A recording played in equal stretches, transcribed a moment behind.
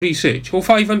research, or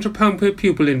 £500 per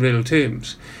pupil in real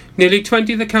terms. Nearly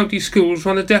 20 of the county schools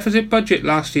ran a deficit budget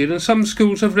last year, and some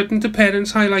schools have written to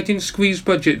parents highlighting squeezed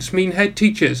budgets mean head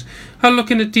teachers are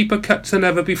looking at deeper cuts than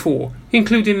ever before,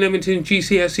 including limiting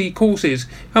GCSE courses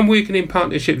and working in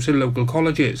partnerships with local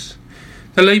colleges.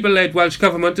 The Labour-led Welsh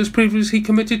Government has previously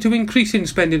committed to increasing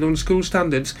spending on school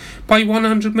standards by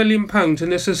 £100 million in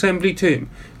this Assembly term,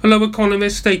 although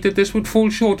economists state that this would fall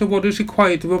short of what is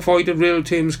required to avoid a real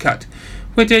terms cut,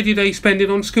 where day-to-day spending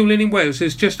on schooling in Wales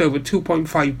is just over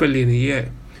 £2.5 billion a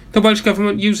year. The Welsh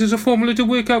Government uses a formula to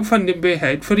work out funding per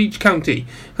head for each county,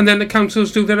 and then the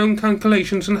councils do their own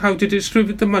calculations on how to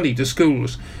distribute the money to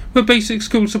schools, where basic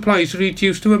school supplies are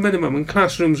reduced to a minimum and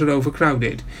classrooms are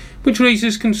overcrowded, which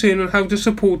raises concern on how to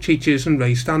support teachers and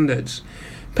raise standards.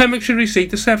 Pembrokeshire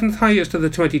received the 7th highest of the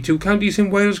 22 counties in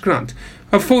Wales grant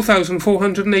of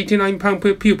 £4,489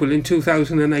 per pupil in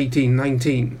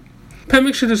 2018-19.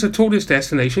 Pembrokeshire as a tourist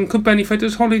destination could benefit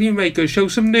as holidaymakers show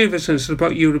some nervousness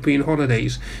about European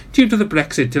holidays due to the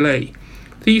Brexit delay.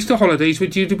 The Easter holidays were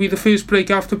due to be the first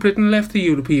break after Britain left the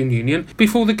European Union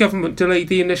before the government delayed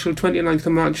the initial 29th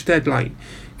of March deadline.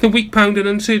 The weak pound and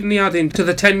uncertainty adding to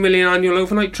the 10 million annual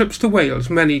overnight trips to Wales,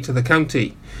 many to the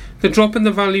county. The drop in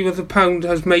the value of the pound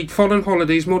has made foreign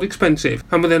holidays more expensive,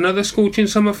 and with another scorching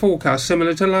summer forecast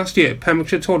similar to last year,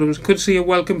 Pembrokeshire tourism could see a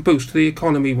welcome boost to the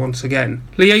economy once again.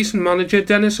 Liaison Manager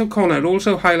Dennis O'Connor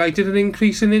also highlighted an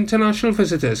increase in international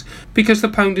visitors because the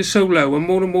pound is so low and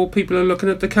more people are looking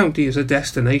at the county as a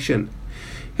destination.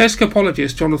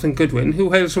 Escapologist Jonathan Goodwin,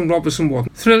 who hails from Robertson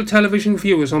Ward, thrilled television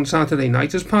viewers on Saturday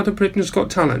night as part of Britain's Got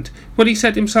Talent, where he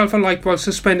set himself alight while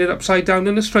suspended upside down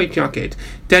in a straitjacket,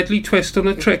 deadly twist on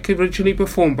a trick originally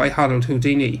performed by Harold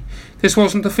Houdini. This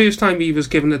wasn't the first time he was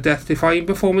given a death-defying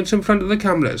performance in front of the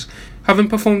cameras, having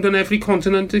performed on every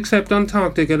continent except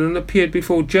Antarctica and appeared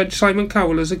before Judge Simon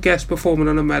Cowell as a guest performer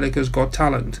on America's Got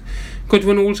Talent.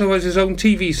 Goodwin also has his own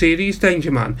TV series,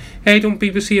 Danger Man, aired on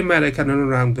BBC America and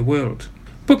around the world.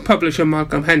 Book publisher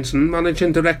Malcolm Henson,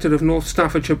 managing director of North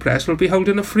Staffordshire Press, will be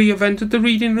holding a free event at the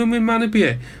Reading Room in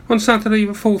Manorbier on Saturday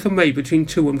the 4th of May between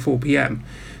 2 and 4 p.m.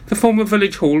 The former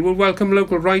village hall will welcome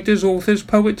local writers, authors,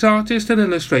 poets, artists and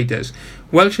illustrators,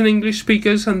 Welsh and English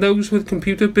speakers and those with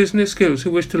computer business skills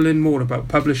who wish to learn more about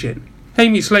publishing.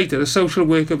 Amy Slater, a social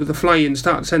worker with the Fly-In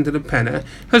Start Centre at Penner,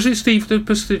 has received a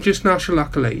prestigious national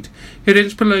accolade. Her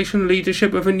inspiration and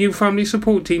leadership of a new family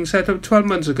support team set up 12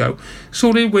 months ago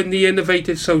saw her win the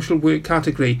Innovative Social Work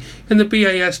category in the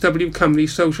BASW Cymru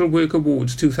Social Work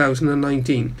Awards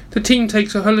 2019. The team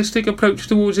takes a holistic approach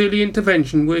towards early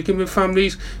intervention, working with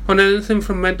families on anything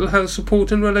from mental health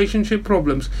support and relationship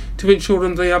problems to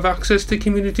ensuring they have access to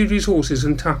community resources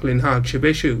and tackling hardship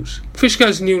issues.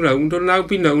 Fishguard's new round will now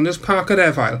be known as Park at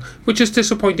Evile, which has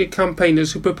disappointed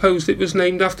campaigners who proposed it was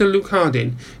named after Luke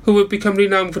Harding, who had become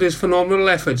renowned for his phenomenal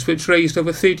efforts which raised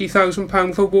over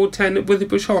 £30,000 for Ward 10 at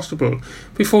Witherbush Hospital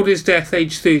before his death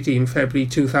aged 30 in February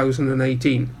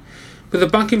 2018. With the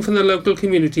backing from the local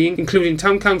community, including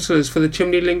town councillors for the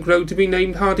Chimney Link Road to be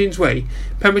named Harding's Way,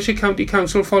 Pembrokeshire County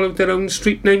Council followed their own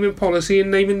street naming policy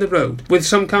in naming the road, with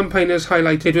some campaigners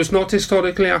highlighting it was not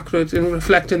historically accurate in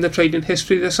reflecting the trading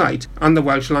history of the site and the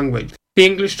Welsh language, the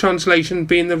English translation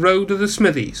being the Road of the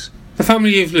Smithies. The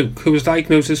family of Luke, who was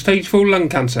diagnosed with stage 4 lung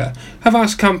cancer, have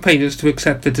asked campaigners to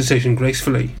accept the decision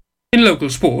gracefully. In local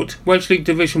sport, Welsh League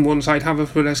Division 1 side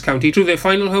Haverfordwest County drew their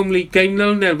final home league game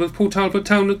 0-0 with Port Talbot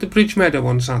Town at the Bridge Meadow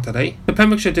on Saturday. The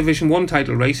Pembrokeshire Division 1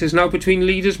 title race is now between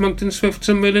leaders Monkton Swifts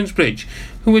and Merlin's Bridge,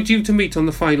 who are due to meet on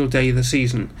the final day of the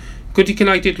season. Goodwick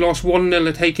United lost 1-0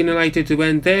 at Hakin United to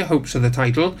end their hopes of the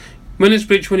title, Merlin's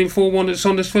Bridge winning 4-1 at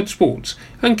Saundersfoot Sports,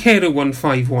 and Carew won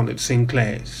 5-1 at St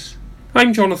Clair's.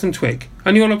 I'm Jonathan Twigg,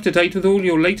 and you're up to date with all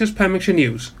your latest Pembrokeshire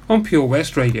news on Pure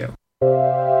West Radio.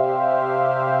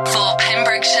 For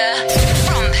Pembrokeshire,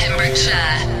 from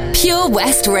Pembrokeshire, Pure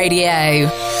West Radio.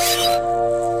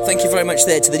 Thank you very much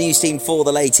there to the news team for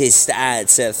the latest at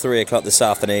 3 o'clock this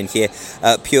afternoon here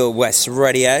at Pure West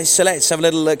Radio. So let's have a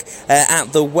little look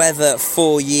at the weather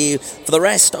for you for the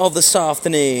rest of this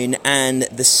afternoon and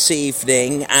this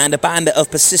evening. And a band of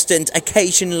persistent,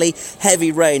 occasionally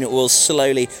heavy rain will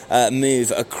slowly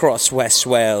move across West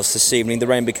Wales this evening. The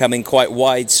rain becoming quite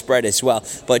widespread as well.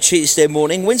 By Tuesday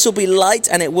morning, winds will be light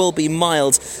and it will be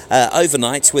mild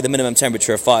overnight with a minimum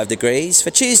temperature of 5 degrees. For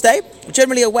Tuesday,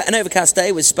 generally a wet and overcast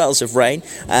day with spells of rain.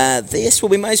 This will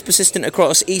be most persistent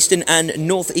across eastern and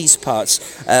northeast parts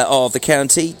of the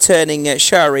county, turning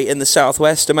showery in the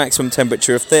southwest, a maximum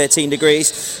temperature of 13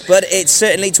 degrees. But it's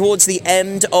certainly towards the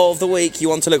end of the week you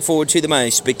want to look forward to the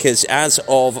most, because as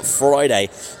of Friday,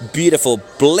 beautiful,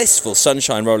 blissful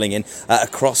sunshine rolling in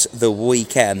across the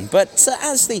weekend. But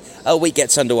as the week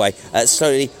gets underway,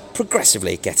 slowly,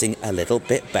 progressively getting a little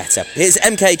bit better. Here's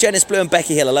MK, Jonas Blue and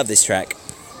Becky Hill. I love this track.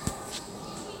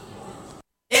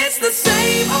 It's the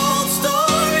same old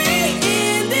story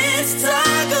in this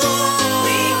tug of war.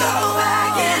 We go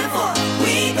back and forth,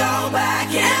 we go back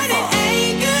and forth. And it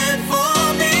ain't good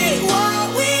for me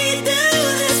what we do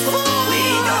this for. We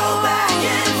go back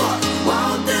and forth,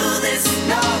 won't do this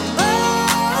no more.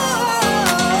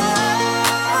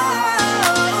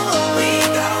 We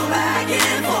go back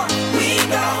and forth, we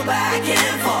go back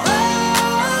and forth.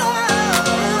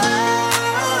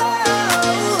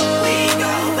 We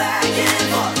go back and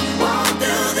forth, won't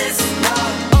do this no.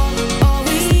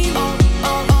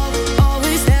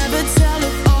 Always never tell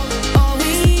it.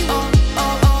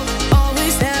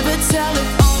 Always never tell it.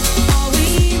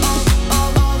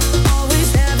 Always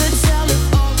never tell it.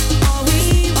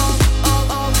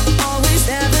 Always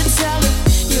never tell it.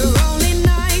 You're only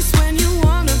nice when you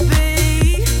wanna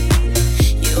be.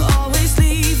 You always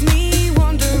leave me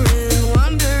wondering.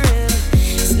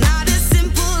 It's not as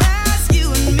simple as you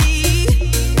and me.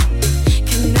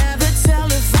 Can never tell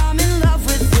if I'm in love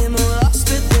with him or lost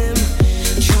with him.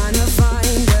 Trying to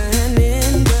find an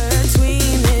in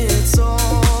between. It's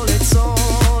all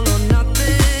or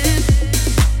nothing.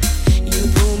 You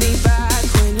pull me back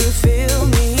when you feel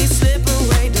me slip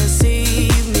away,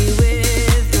 deceive me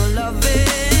with your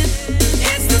loving.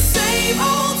 It's the same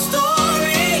old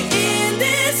story in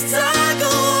this tug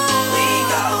of war. We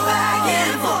go back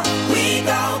and forth, we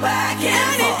go back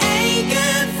and forth. And it ain't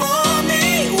good for me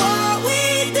what we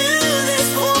do this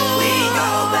for. We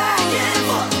go back and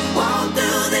forth, won't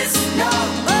do this no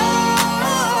more.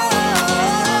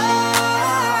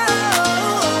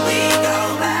 We go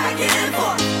back and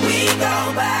forth, we go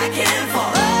back and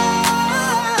forth.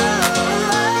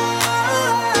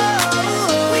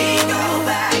 We go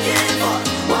back and forth,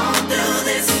 won't do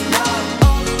this no.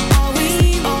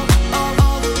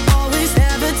 Always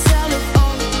never tell it.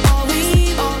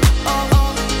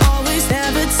 Always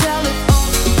never tell it.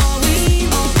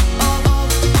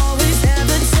 Always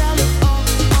never tell it.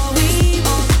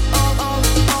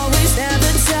 Always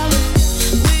never tell it.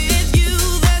 With you,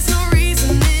 there's no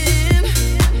reasoning.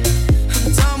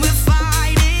 I'm done with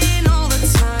fighting all the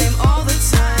time.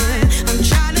 I'm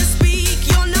trying to speak,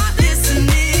 you're not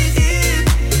listening.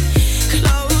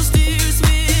 Closed ears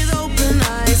with open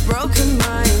eyes, broken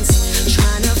minds.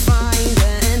 Trying to find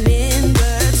an in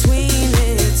between.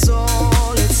 It's all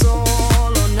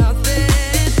or nothing.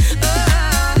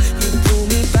 You pull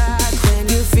me back when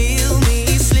you feel me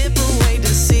slip away,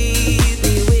 deceive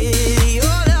me with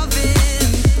your loving.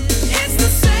 It's the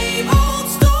same old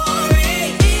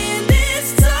story in this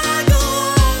tug of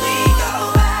war. We go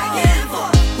back and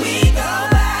forth, we go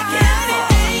back and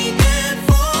forth. It ain't good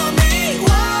for me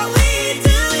what we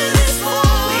do this for.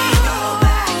 We go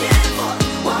back and forth,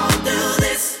 won't do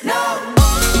this no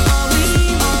more.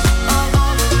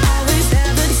 Always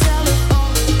never tell it.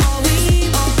 Always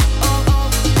never tell it.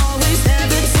 Always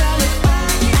never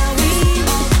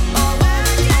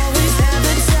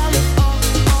tell it.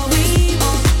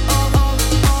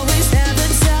 Always never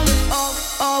tell it.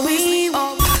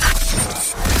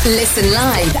 Listen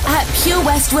live at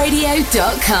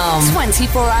purewestradio.com.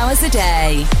 24 hours a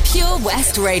day. Pure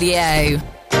West Radio.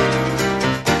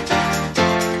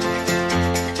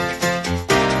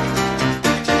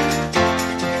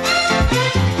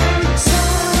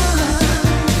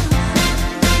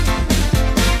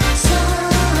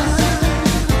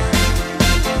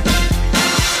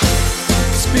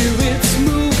 Spirits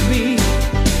move me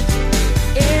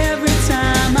every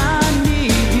time I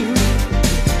need you,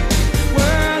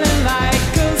 whirling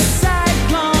like a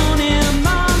cyclone in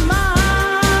my mind.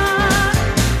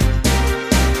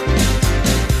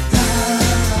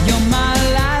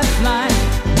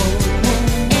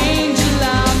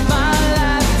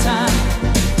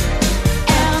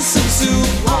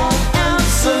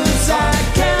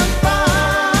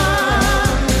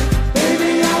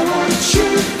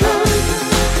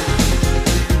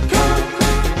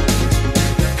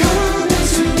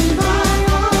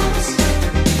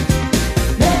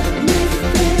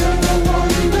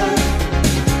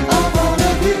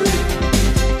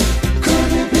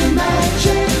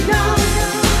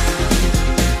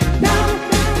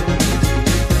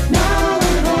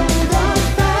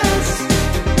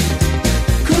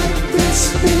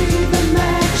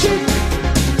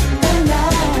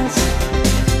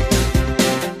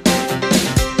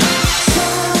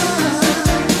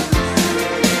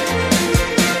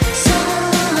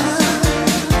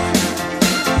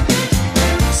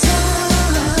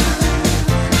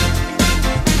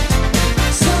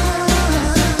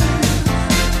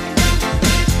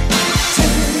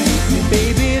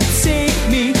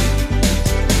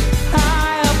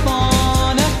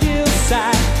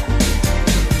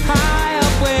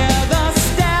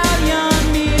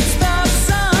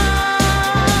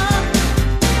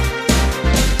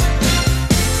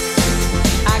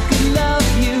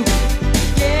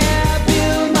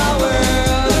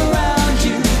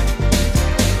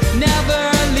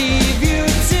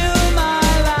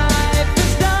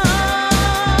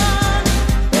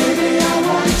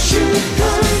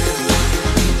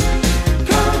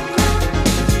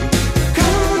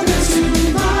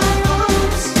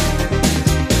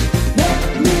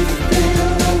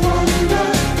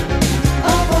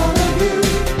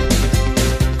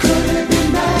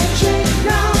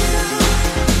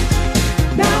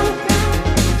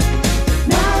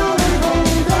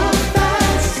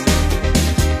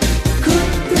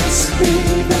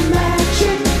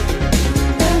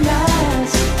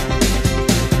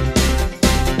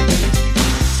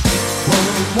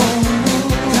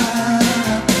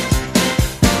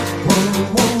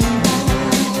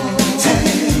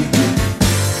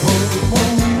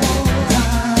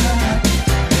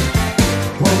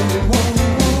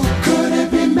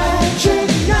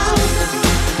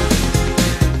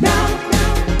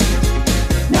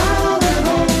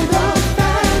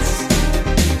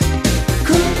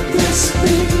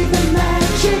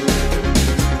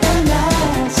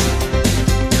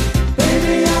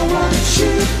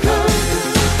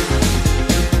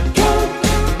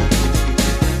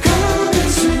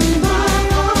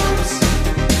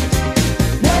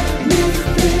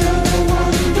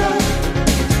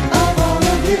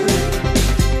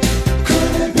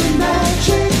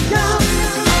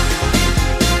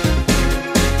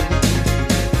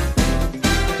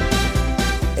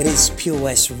 is Pure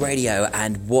West Radio,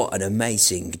 and what an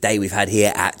amazing day we've had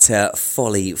here at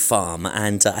Folly Farm.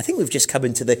 And I think we've just come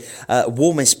into the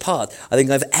warmest part I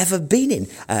think I've ever been in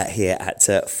here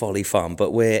at Folly Farm.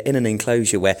 But we're in an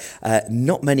enclosure where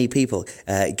not many people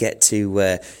get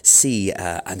to see,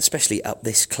 and especially up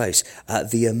this close,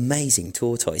 the amazing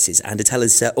tortoises. And to tell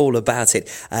us all about it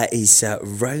is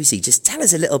Rosie. Just tell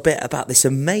us a little bit about this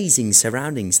amazing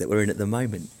surroundings that we're in at the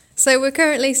moment. So we're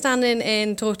currently standing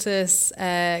in tortoise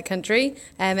country.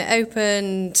 It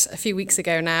opened a few weeks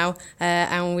ago now,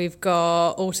 and we've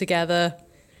got altogether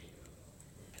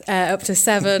up to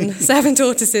seven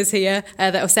tortoises here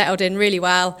that have settled in really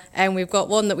well. And we've got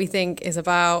one that we think is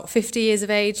about 50 years of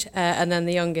age, and then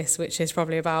the youngest, which is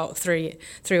probably about three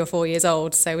or 4 years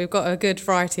old. So we've got a good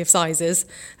variety of sizes.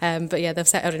 But yeah, they've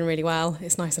settled in really well.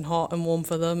 It's nice and hot and warm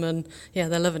for them, and yeah,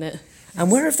 they're loving it.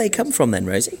 And where have they come from then,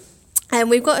 Rosie? And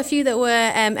we've got a few that were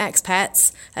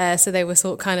ex-pets, so they were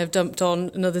sort of kind of dumped on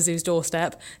another zoo's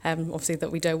doorstep, obviously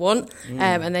that we don't want,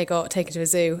 and they got taken to a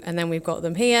zoo, and then we've got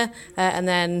them here, and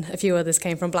then a few others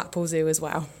came from Blackpool Zoo as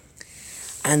well.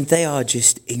 And they are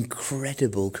just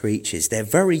incredible creatures. They're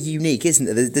very unique, isn't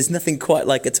it? There's nothing quite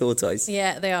like a tortoise.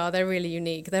 Yeah, they are. They're really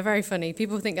unique. They're very funny.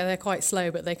 People think they're quite slow,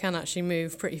 but they can actually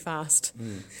move pretty fast.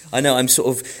 I know, I'm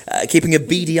sort of keeping a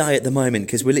beady eye at the moment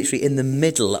because we're literally in the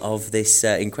middle of this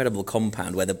incredible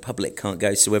compound where the public can't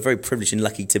go, so we're very privileged and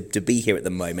lucky to be here at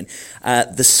the moment.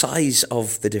 The size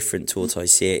of the different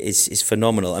tortoise here is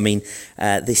phenomenal. I mean,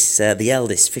 the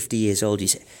eldest, 50 years old,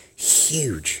 is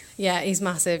huge. Yeah, he's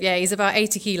massive. Yeah, he's about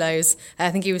 80 kilos. I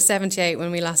think he was 78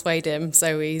 when we last weighed him,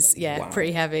 so he's,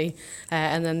 pretty heavy.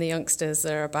 And then the youngsters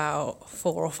are about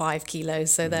 4 or 5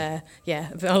 kilos, so they're,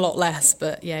 a lot less,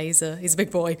 but yeah, he's a big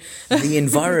boy. The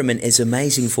environment is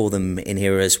amazing for them in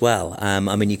here as well. I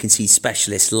mean, you can see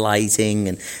specialist lighting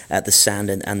and the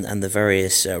sand and the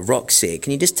various rocks here.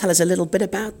 Can you just tell us a little bit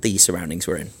about the surroundings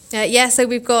we're in? So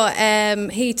we've got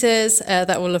heaters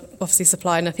that will obviously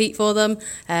supply enough heat for them.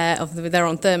 They're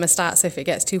on thermostat, so if it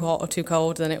gets too hot or too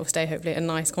cold, then it will stay hopefully at a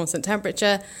nice constant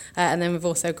temperature. And then we've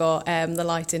also got the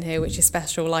light in here, which is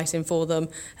special lighting for them,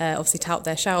 obviously to help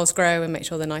their shells grow and make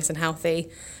sure they're nice and healthy.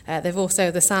 They've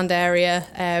also the sand area.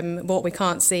 What we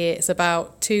can't see, it's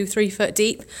about 2-3 foot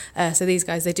deep. So these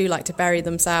guys, they do like to bury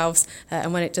themselves,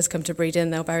 and when it does come to breed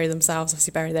in, they'll bury themselves,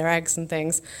 obviously bury their eggs and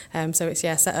things. So it's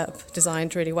set up,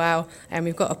 designed really well. And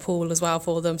we've got a pool as well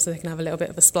for them, so they can have a little bit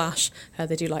of a splash.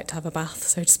 They do like to have a bath,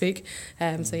 so to speak.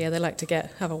 They like to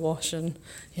have a wash and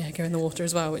go in the water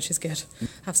as well, which is good.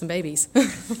 Have some babies.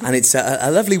 And it's a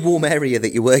lovely warm area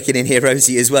that you're working in here,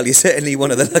 Rosie, as well. You're certainly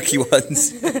one of the lucky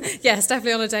ones. Yes,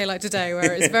 definitely on a day like today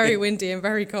where it's very windy and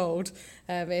very cold.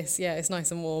 It's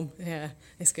nice and warm. Yeah,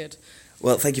 it's good.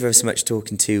 Well, thank you very so much for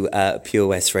talking to Pure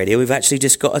West Radio. We've actually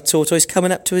just got a tortoise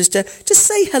coming up to us to just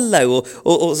say hello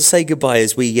or say goodbye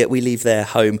as we leave their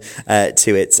home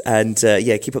to it. And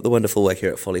keep up the wonderful work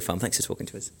here at Folly Farm. Thanks for talking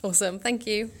to us. Awesome, thank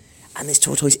you. And this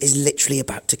tortoise is literally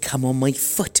about to come on my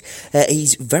foot.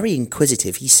 He's very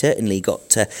inquisitive. He's certainly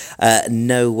got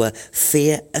no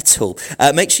fear at all.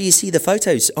 Make sure you see the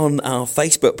photos on our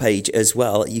Facebook page as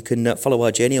well. You can follow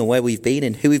our journey on where we've been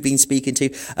and who we've been speaking to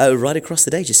right across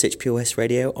the day. Just search Pure West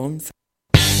Radio on Facebook.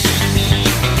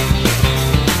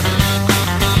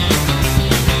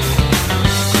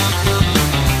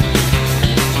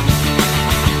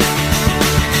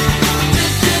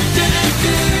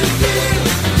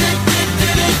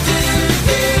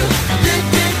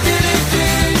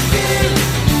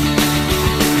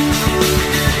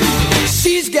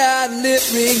 Lip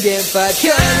ring and 5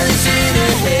 colors in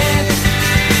her hair.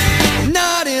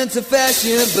 Not into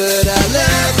fashion, but I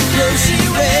love the clothes she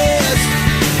wears.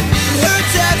 Her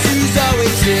tattoos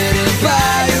always hidden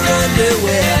by her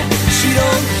underwear. She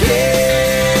don't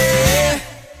care.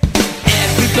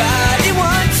 Everybody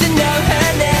wants to know her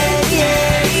name.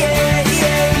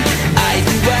 I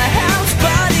do a house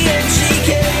party and she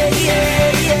came.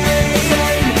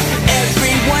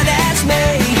 Everyone asks me,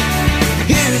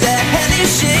 who the hell is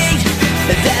she?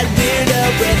 That weirdo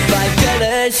with 5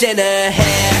 colors in her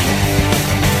hair.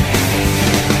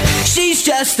 She's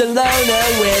just a loner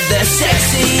with a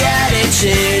sexy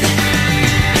attitude,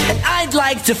 and I'd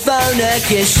like to phone her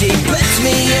cause she puts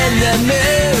me in the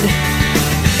mood.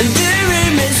 And the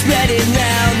room is ready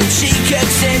now and she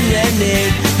cooks in the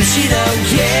nude. But she don't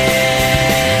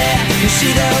care.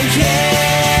 She don't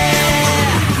care.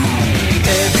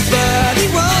 Everybody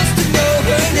wants to know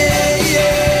her name.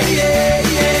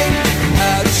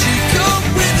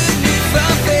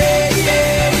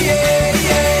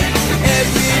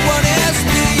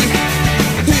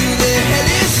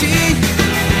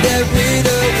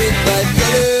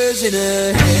 In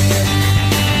her head.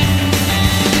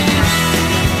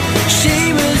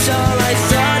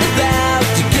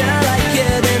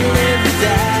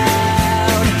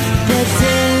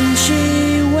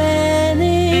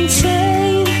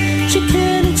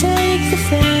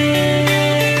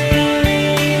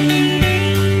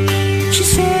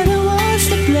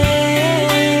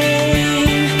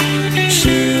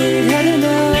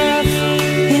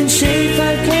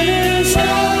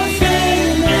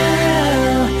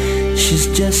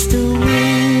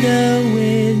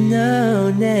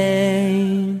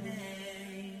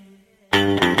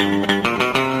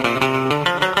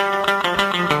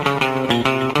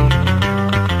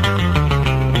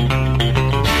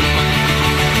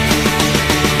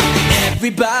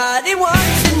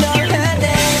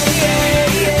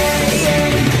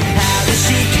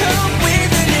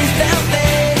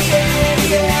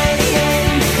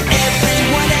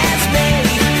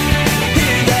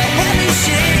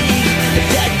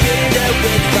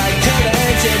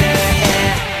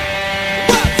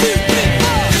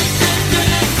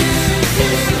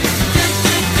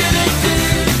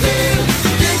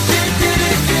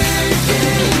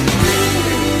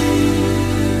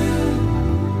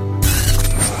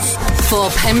 For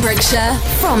Pembrokeshire,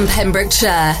 from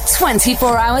Pembrokeshire,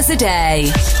 24 hours a day.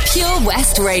 Pure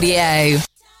West Radio.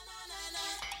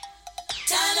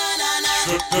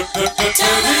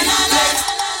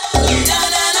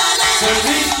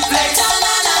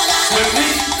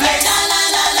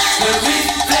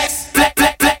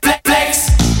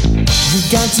 We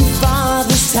got too far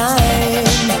this time,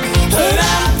 but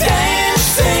I'm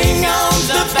dancing on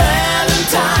the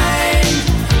Valentine.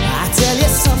 I tell you,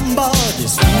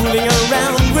 somebody's fooling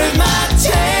around with my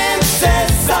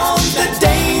chances on the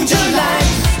danger line.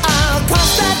 I'll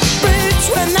cross that bridge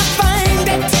when I find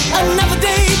it. Another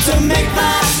day to make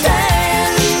my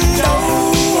stand.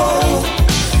 Oh,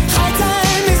 high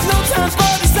time is no time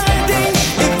for deciding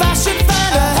if I should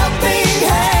find a helping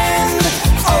hand.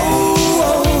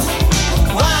 Oh,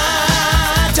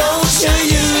 why don't you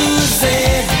use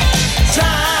it?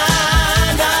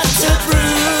 Try not to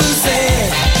bruise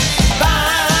it.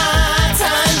 Buy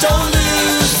time, don't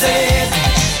lose it.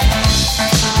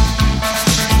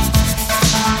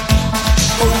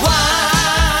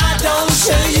 Why don't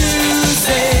you use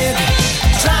it?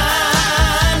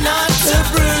 Try not to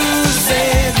bruise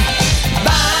it.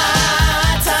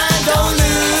 Buy time, don't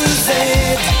lose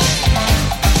it.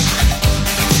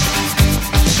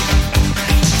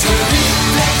 To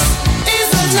reflex is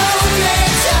a lonely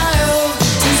child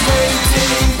who's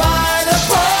waiting by the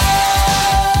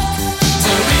park.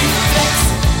 To reflex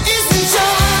is in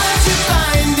charge of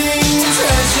finding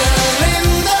treasure in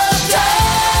the dark.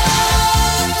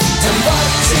 And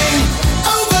watching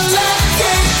over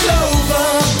lucky clover,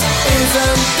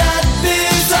 isn't that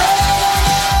bizarre?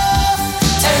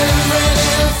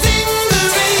 Everything the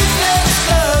reflex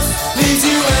does leaves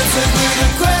you answered with a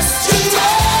question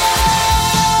mark.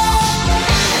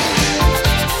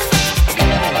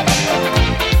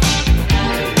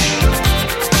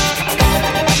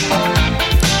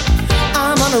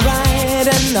 I'm on a ride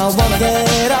and I wanna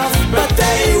get off, but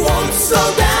they won't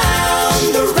slow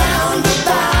down the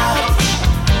roundabout.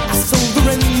 I sold the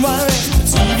ring wire, the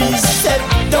TV set,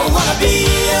 don't wanna be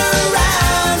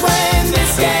around when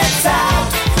this gets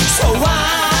out. So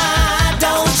why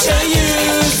don't you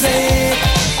use it?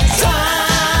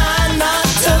 Try not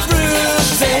to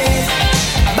bruise it.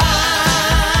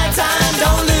 Buy time,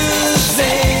 don't lose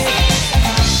it.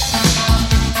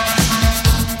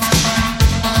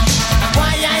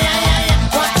 Why, yeah, yeah, yeah, yeah.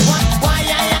 Why,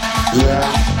 yeah, yeah.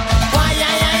 Why,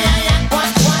 yeah, yeah, yeah, yeah.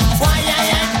 Why, yeah,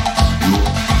 yeah.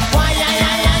 Why, yeah,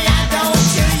 yeah, yeah, yeah. Don't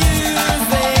you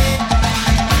use it?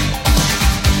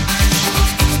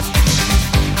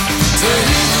 To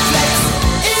reflex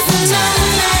is an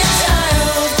unlike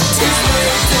child who's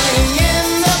waiting in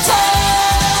the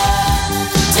park.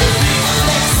 To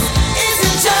reflex is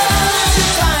in charge of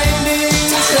finding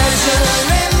treasure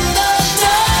in the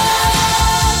dark.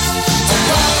 And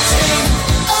watching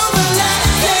over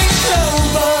lucky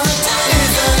clover,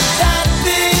 isn't that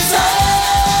bizarre?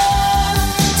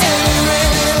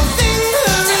 Everything the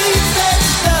reflex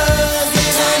does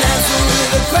is an answer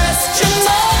with a question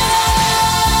mark.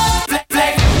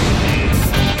 Flex.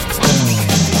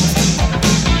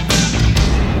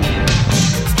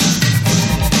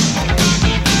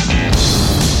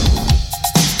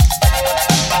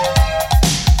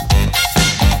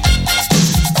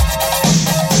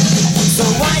 So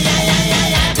why, yeah, yeah, yeah,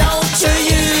 yeah, don't you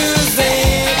use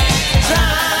it?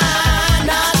 Try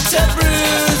not to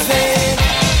bruise it.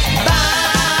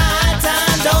 Buy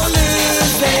time, don't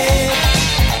lose it.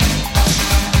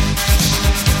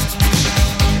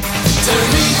 To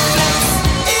reflex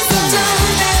is a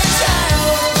lonely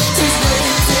child who's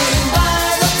waiting by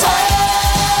the park.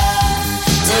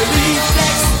 To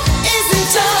reflex is in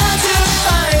charge of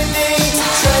finding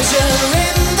treasure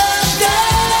in the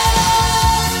dark.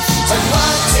 And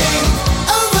watching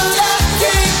over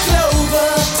lucky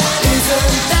clover,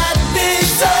 isn't that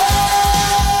bizarre?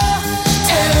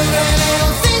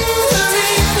 Everything the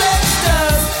reflex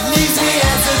does leaves me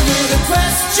answered with a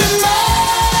question mark.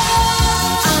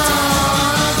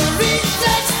 The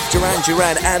reflex.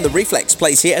 Duran and the Reflex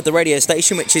plays here at the radio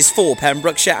station, which is for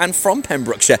Pembrokeshire and from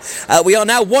Pembrokeshire. We are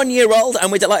now 1 year old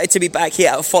and we're delighted to be back here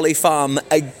at Folly Farm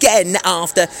again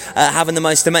after having the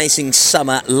most amazing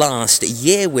summer last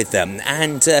year with them.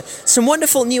 And some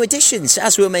wonderful new additions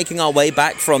as we were making our way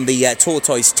back from the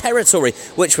tortoise territory,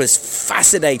 which was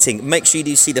fascinating. Make sure you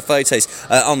do see the photos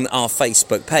on our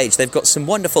Facebook page. They've got some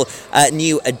wonderful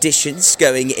new additions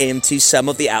going into some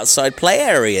of the outside play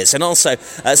areas, and also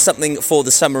something for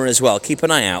the summer as well. well, keep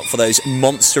an eye out for those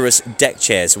monstrous deck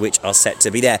chairs which are set to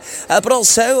be there. But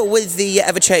also, with the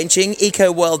ever-changing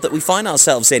eco world that we find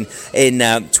ourselves in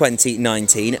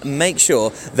 2019, make sure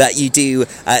that you do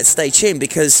stay tuned,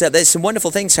 because there's some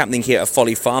wonderful things happening here at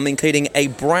Folly Farm, including a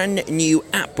brand new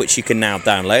app which you can now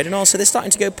download, and also they're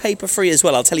starting to go paper-free as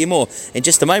well. I'll tell you more in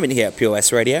just a moment here at Pure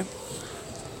West Radio.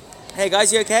 Hey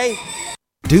guys, you okay?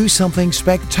 Do something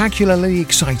spectacularly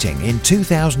exciting in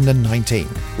 2019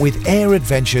 with Air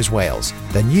Adventures Wales,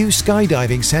 the new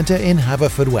skydiving centre in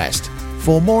Haverfordwest.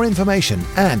 For more information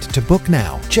and to book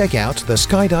now, check out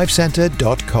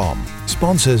theskydivecentre.com.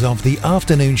 Sponsors of the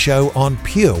afternoon show on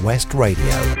Pure West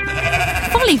Radio.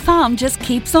 Folly Farm just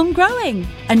keeps on growing.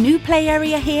 A new play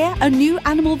area here, a new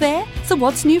animal there. So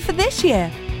what's new for this year?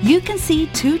 You can see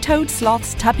two-toed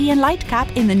sloths Tubby and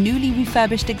Lightcap in the newly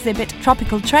refurbished exhibit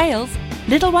Tropical Trails.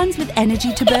 Little ones with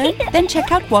energy to burn? Then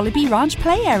check out Wallaby Ranch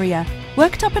Play Area.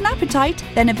 Worked up an appetite?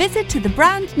 Then a visit to the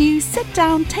brand new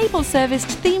sit-down, table-serviced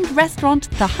themed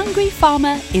restaurant The Hungry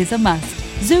Farmer is a must.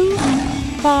 Zoo,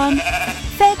 farm,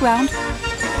 fairground,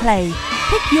 play.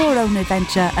 Pick your own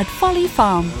adventure at Folly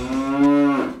Farm.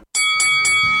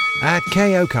 At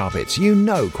KO Carpets, you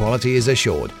know quality is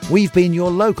assured. We've been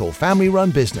your local family-run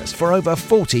business for over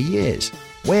 40 years.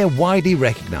 We're widely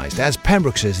recognised as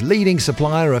Pembroke's leading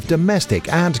supplier of domestic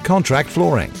and contract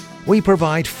flooring. We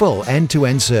provide full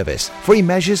end-to-end service, free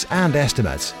measures and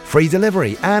estimates, free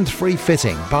delivery and free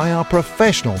fitting by our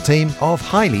professional team of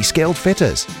highly skilled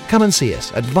fitters. Come and see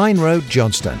us at Vine Road,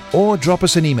 Johnston, or drop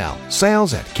us an email,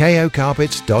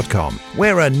 sales@kocarpets.com.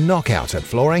 We're a knockout at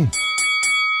flooring.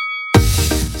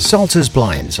 Salters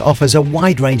Blinds offers a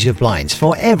wide range of blinds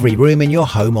for every room in your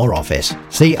home or office.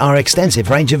 See our extensive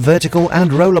range of vertical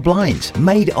and roller blinds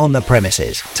made on the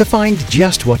premises to find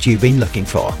just what you've been looking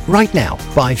for. Right now,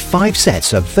 buy 5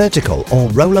 sets of vertical or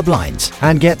roller blinds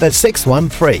and get the 6th one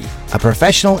free. A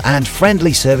professional and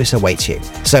friendly service awaits you.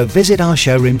 So visit our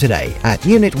showroom today at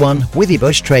Unit 1,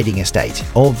 Withybush Trading Estate,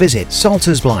 or visit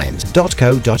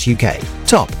saltersblinds.co.uk.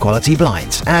 Top quality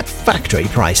blinds at factory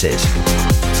prices.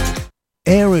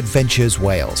 Air Adventures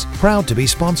Wales, proud to be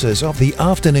sponsors of the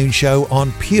afternoon show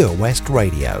on Pure West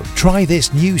Radio. Try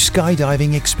this new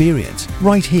skydiving experience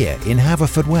right here in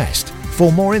Haverfordwest.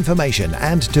 For more information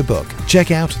and to book, check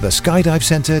out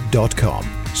theskydivecentre.com.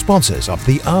 Sponsors of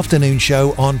the afternoon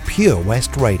show on Pure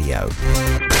West Radio.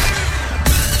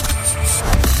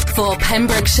 For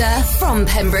Pembrokeshire, from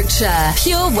Pembrokeshire,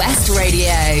 Pure West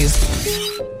Radio.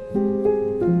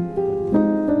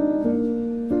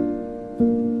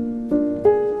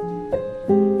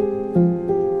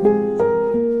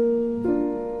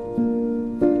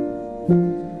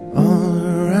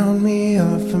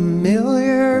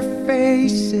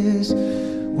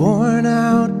 Worn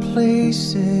out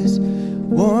places,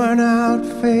 worn out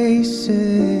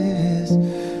faces,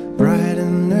 bright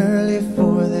and early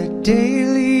for their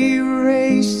daily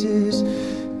races,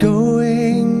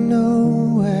 going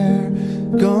nowhere,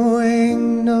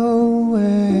 going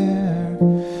nowhere.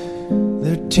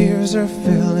 Their tears are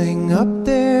filling up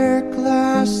their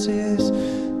glasses,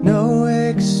 no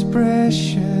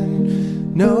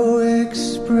expression, no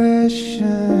expression.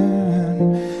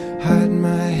 Hide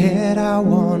my head, I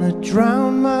wanna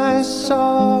drown my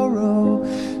sorrow.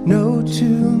 No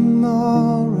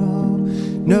tomorrow,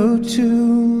 no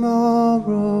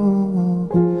tomorrow.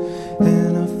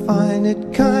 And I find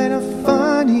it kind of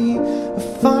funny, I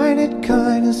find it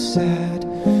kind of sad.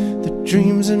 The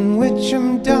dreams in which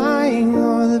I'm dying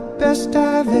are the best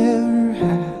I've ever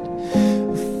had.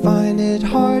 I find it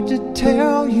hard to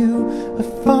tell you, I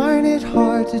find it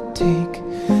hard to take.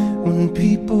 When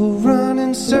people run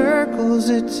in circles,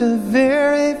 it's a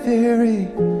very, very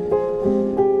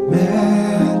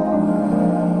mad world.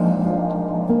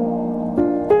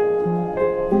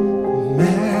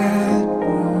 Mad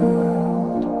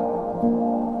world.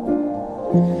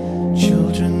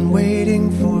 Children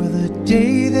waiting for the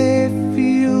day they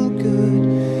feel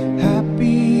good.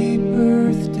 Happy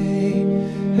birthday,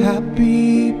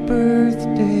 happy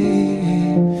birthday.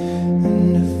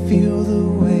 And to feel the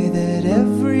way that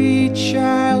every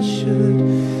child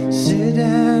should sit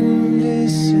and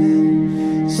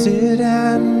listen, sit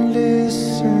and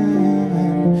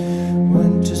listen.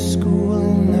 Went to school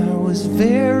and I was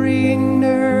very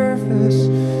nervous.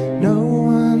 No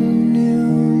one knew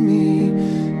me,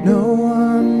 no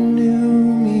one knew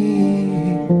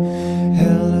me.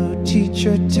 Hello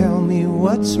teacher, tell me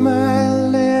what's my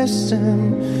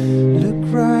lesson. Look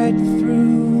right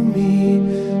through me,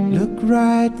 look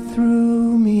right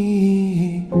through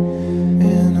me.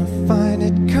 And I find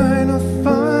it kind of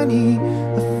funny,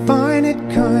 I find it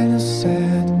kind of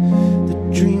sad. The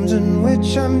dreams in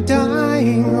which I'm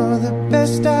dying are the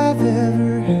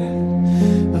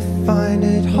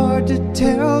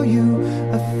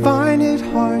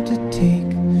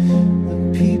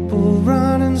people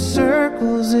run in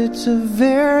circles. It's a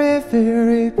very,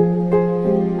 very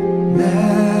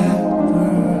mad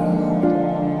world.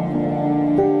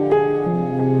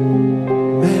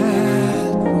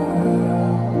 Mad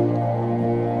world.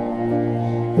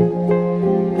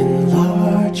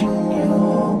 Enlarging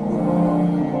your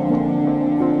world.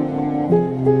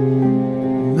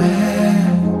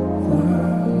 Mad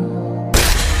world.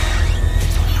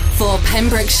 For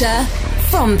Pembrokeshire,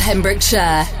 from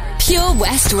Pembrokeshire, Pure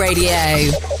West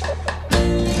Radio.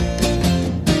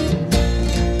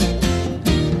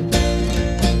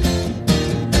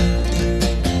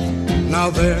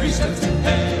 Now there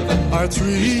are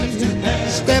 3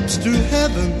 steps to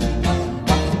heaven.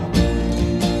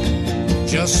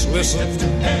 Just listen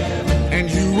and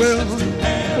you will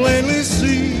plainly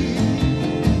see.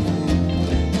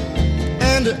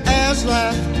 And as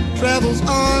life travels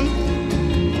on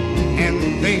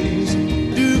and things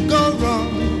do go wrong,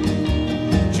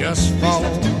 just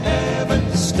follow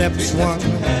steps 1, 2,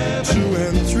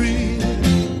 and 3.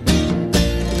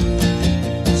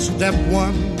 Step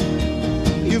 1,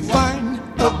 you find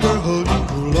a girl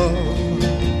you love.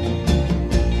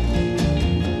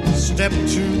 Step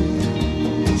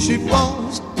 2, she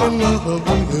falls in love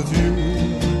with you.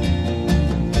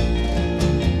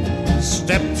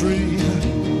 Step 3,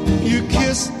 you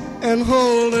kiss and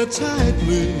hold her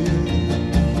tightly.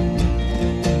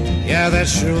 Yeah, that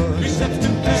sure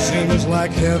seems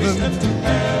like heaven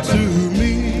to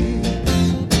me.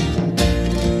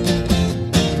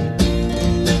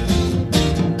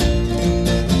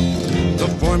 The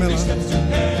formula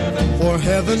for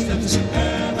heaven's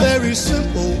very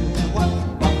simple.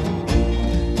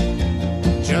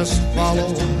 Just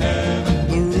follow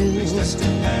the rules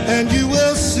and you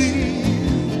will see.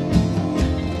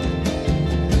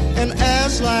 And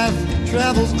as life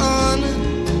travels on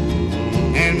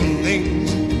and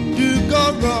things do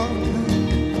go wrong,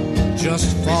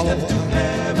 just follow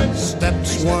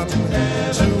steps 1, 2,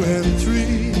 and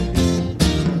 3.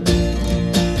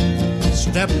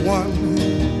 Step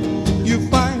 1, you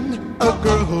find a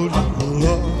girl you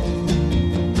love.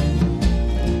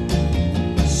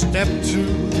 Step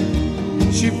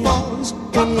 2, she falls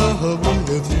in love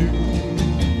with you.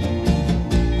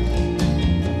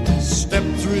 Step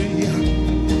 3,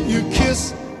 you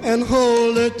kiss and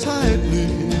hold her tightly.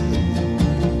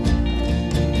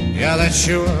 Yeah, that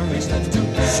sure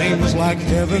seems like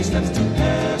heaven to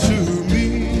me.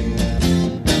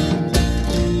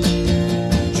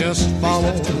 Just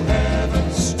follow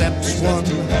steps 1,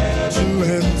 2,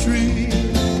 and 3.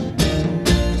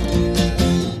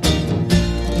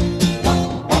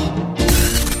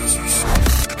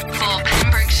 For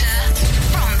Pembrokeshire,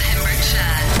 from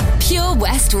Pembrokeshire, Pure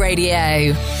West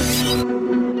Radio.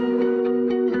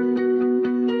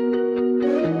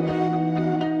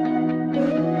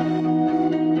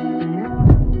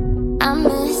 I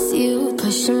miss you,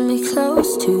 pushing me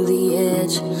close to the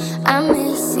edge. I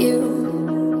miss you.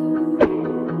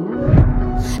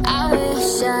 I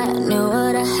wish I knew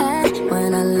what I had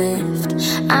when I left.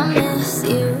 I miss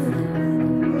you.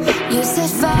 You set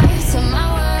fire to my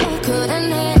world,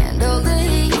 couldn't handle the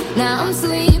heat. Now I'm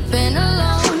sleeping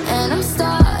alone and I'm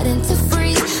starting to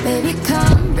freeze. Baby,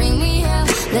 come bring me out,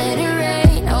 let it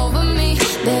rain over me.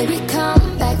 Baby,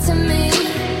 come back to me.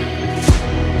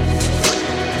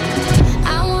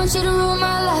 You to rule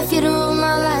my life, you to rule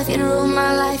my life, you to rule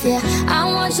my life, yeah. I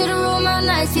want you to rule my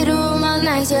nights, you to rule my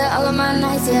nights, yeah. All of my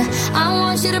nights, yeah. I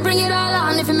want you to bring it all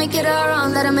on. If you make it all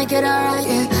wrong, that'll make it all right,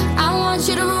 yeah. I want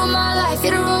you to rule my life,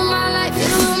 you to rule my life, you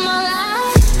to rule my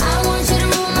life. I want you to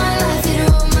rule my life, you to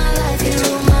rule my life, you to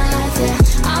rule my life, yeah.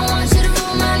 I want you to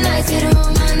rule my nights, you to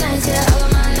rule my nights, yeah. All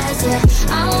of my nights, yeah.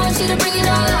 I want you to bring it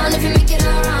all on. If you make it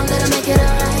all wrong, that'll make it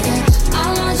all right, yeah. I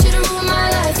want you to rule my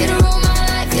life, you to rule my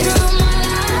life, you to rule my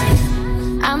life.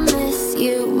 I miss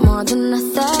you more than I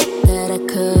thought that I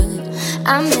could.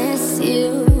 I miss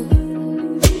you.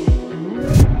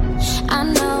 I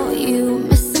know you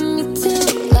missing me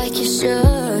too, like you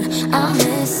should. I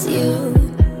miss you.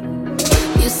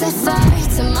 You set fire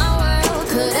to my world,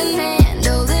 couldn't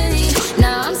handle the heat.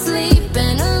 Now I'm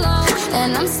sleeping alone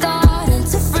and I'm starting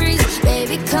to freeze.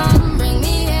 Baby, come bring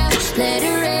me out, let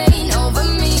it rain over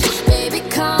me. Baby,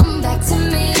 come back to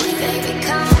me. Baby,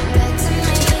 come back to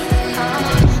me.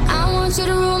 I want you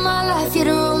to rule my life, you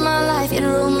to rule my life, you to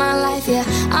rule my life, yeah.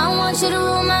 I want you to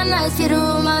rule my nights, you to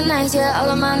rule my nights, yeah. All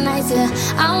of my nights, yeah.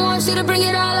 I want you to bring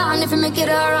it all on. If you make it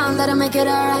all wrong, that'll make it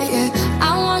all right, yeah.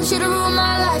 I want you to rule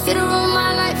my life, you to rule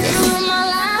my life, you to rule my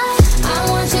life. I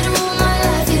want you to rule my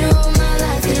life, you to rule my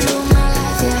life, you to rule my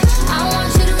life, yeah. I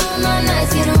want you to rule my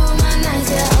nights, you to rule my nights,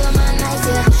 yeah. All of my nights,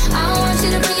 yeah. I want you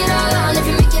to bring it all on. If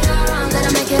you make it all wrong,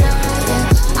 that'll make it all right.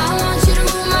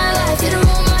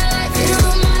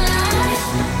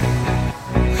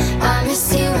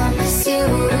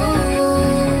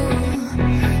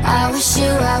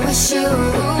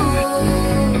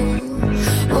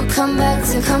 come back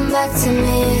to me,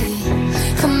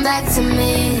 come back to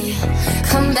me,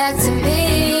 come back to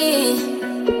me.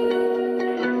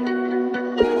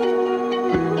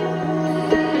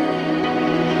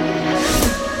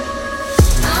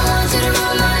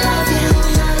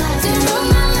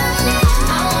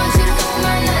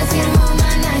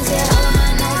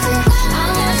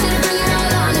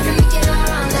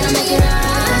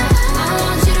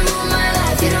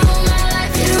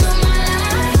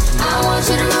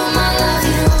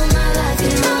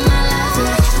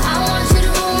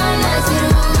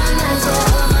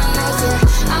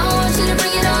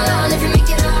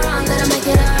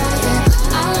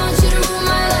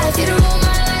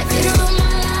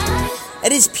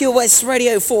 It is Pure West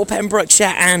Radio for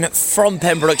Pembrokeshire and from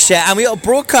Pembrokeshire, and we are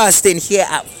broadcasting here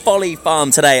at Folly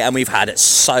Farm today, and we've had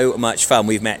so much fun.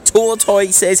 We've met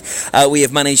tortoises, we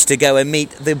have managed to go and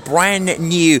meet the brand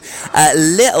new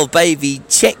little baby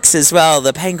chicks as well.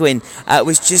 The penguin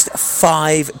was just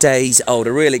 5 days old,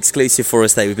 a real exclusive for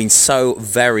us there. We've been so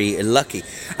very lucky.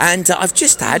 And I've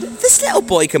just had this little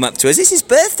boy come up to us. It's his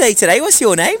birthday today. What's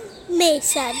your name?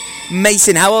 Mason.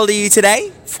 Mason, how old are you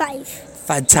today? 5.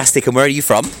 Fantastic, and where are you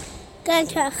from?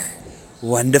 Gantach.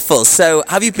 Wonderful. So,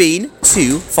 have you been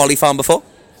to Folly Farm before?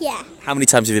 Yeah. How many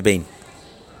times have you been?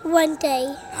 1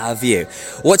 day. Have you?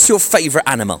 What's your favourite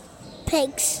animal?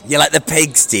 Pigs. You like the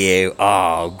pigs, do you?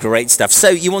 Oh, great stuff. So,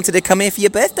 you wanted to come here for your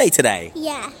birthday today?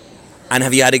 Yeah. And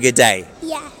have you had a good day?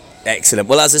 Yeah. Excellent.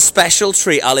 Well, as a special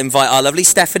treat, I'll invite our lovely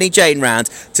Stephanie Jane round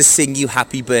to sing you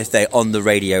happy birthday on the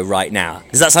radio right now.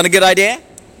 Does that sound a good idea?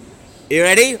 You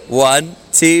ready? 1,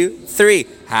 2, 3.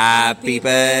 Happy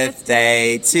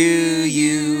birthday to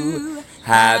you.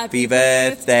 Happy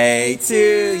birthday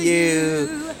to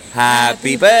you.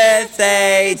 Happy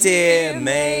birthday, dear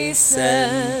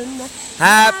Mason.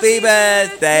 Happy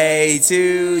birthday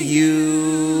to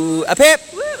you. A pip!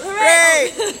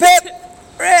 Hooray! Pip!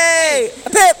 Hooray! A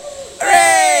pip!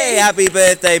 Hooray! Happy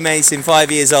birthday, Mason. 5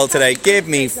 years old today. Give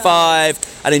me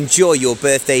 5 and enjoy your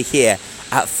birthday here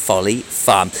at Folly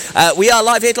Farm. We are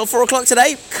live here till 4 o'clock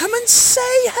today. Come and say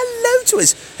hello to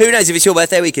us. Who knows, if it's your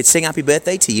birthday, we could sing happy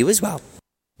birthday to you as well.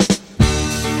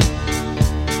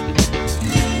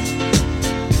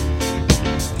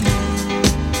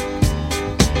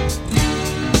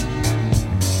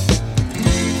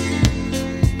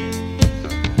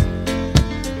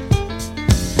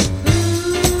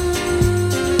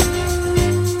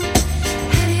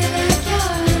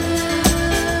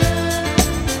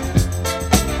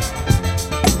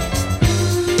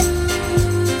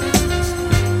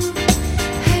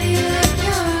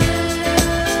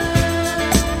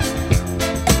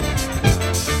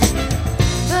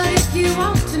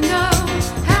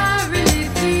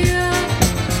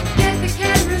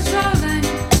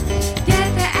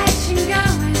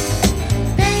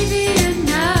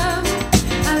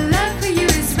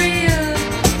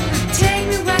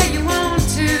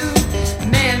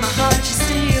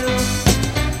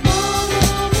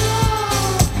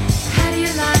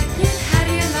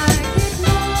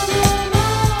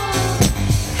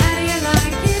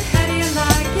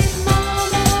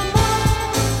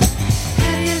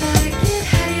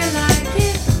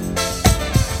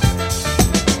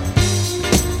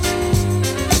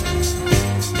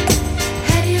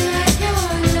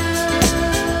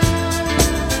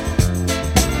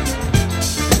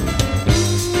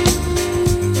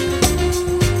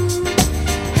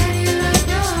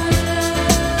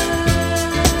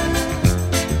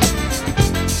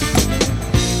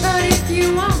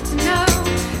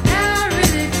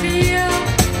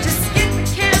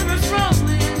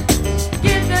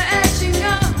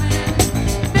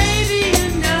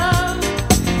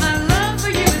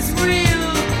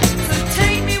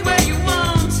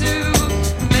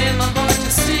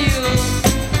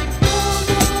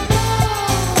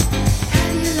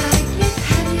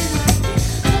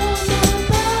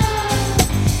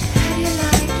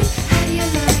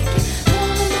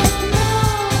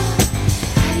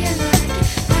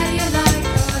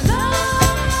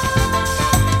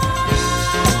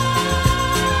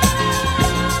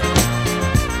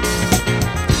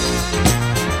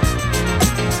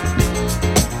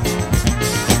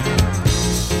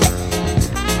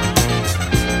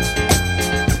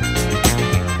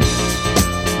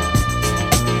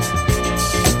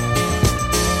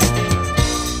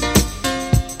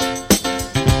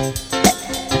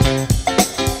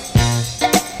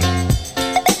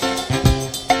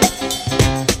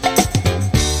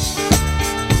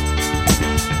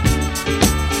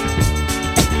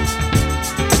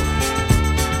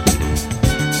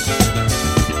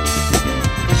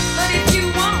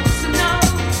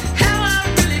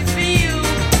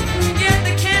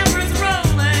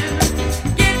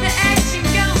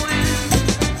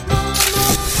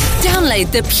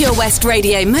 Download the Pure West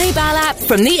Radio mobile app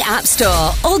from the App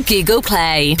Store or Google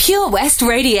Play. Pure West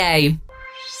Radio.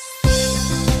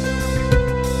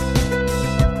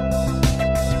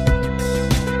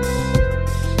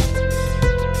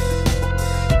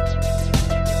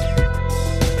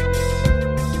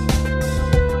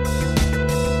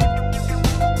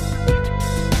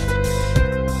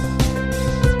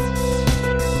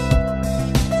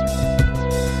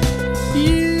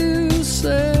 You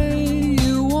say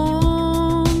you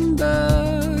wander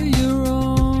your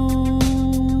own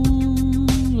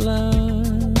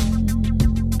land,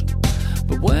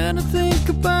 but when I think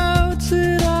about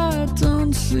it, I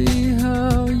don't see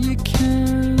how you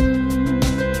can.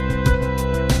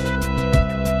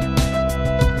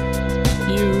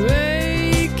 You're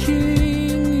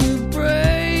aching, you're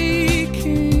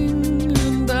breaking,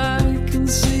 and I can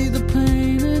see the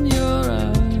pain in your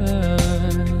eyes.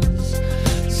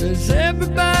 Says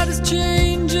everybody's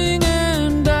changing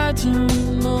and I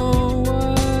don't know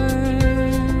why.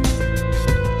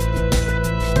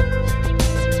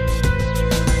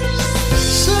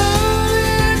 So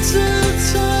little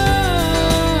time,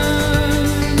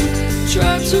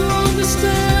 try to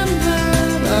understand that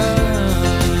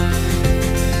I'm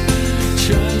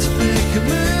trying to make a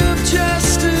move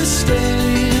just to stay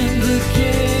in the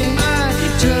game. I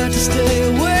try to stay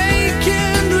awake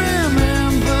and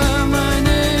remember my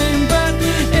name, but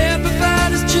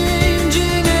everybody's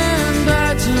changing and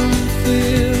I don't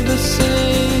feel the same.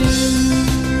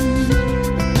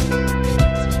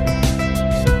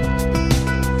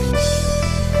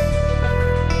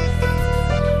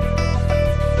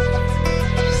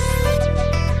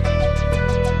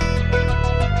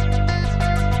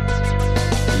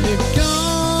 You're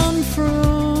gone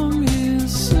from here,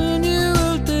 soon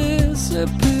you'll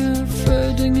disappear,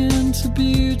 fading into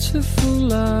beautiful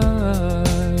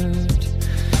light.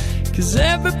 'Cause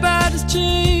everybody's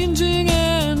changing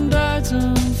and I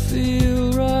don't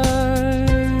feel right.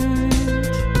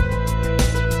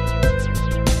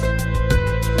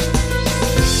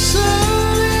 So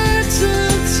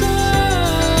little time,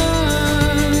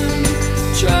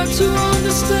 try to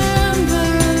understand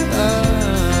that I'm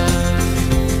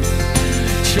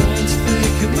trying to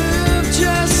make a move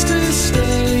just to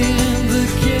stay in the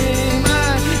game. I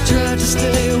try to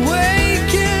stay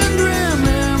awake and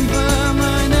remember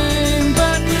my name,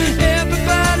 but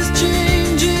everybody's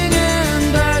changing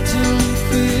and I don't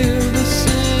feel the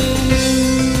same.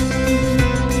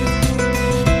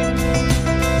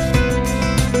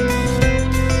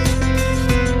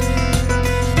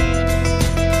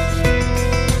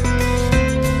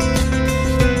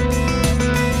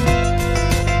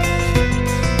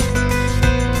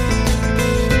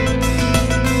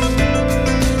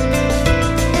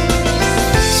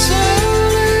 So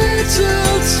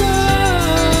little time,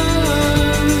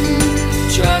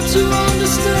 try to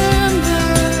understand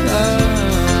that I'm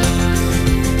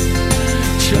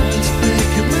trying to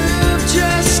make a move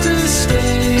just to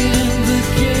stay in the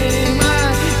game. I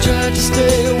try to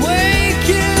stay awake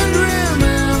and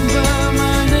remember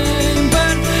my name,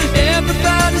 but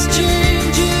everybody's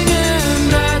changing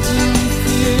and I don't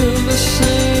feel the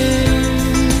same.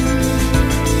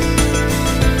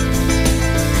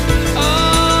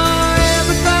 Oh,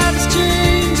 everybody's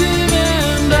changing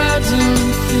and I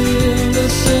don't feel the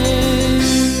same.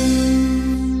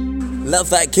 Love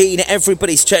that, Keen.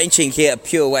 Everybody's changing here at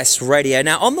Pure West Radio.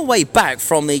 Now, on the way back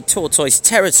from the Tortoise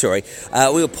Territory,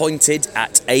 we were pointed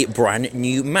at a brand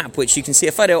new map, which you can see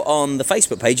a photo on the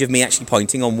Facebook page of me actually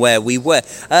pointing on where we were.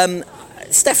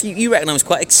 Steph, you reckon I was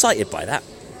quite excited by that?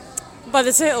 By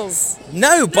the turtles.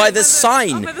 No, by the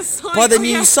sign. by the sign. By the Oh, new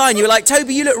yeah. sign. You were like,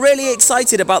 Toby, you look really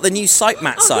excited about the new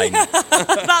sitemap sign.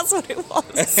 That's what it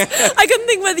was. I couldn't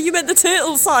think whether you meant the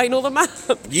turtle sign or the map.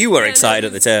 You were excited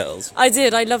at the turtles. I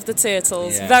did. I love the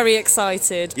turtles. Yeah. Very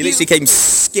excited. You literally came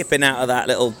skipping out of that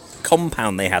little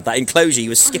compound they had, that enclosure you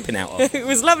were skipping out of. It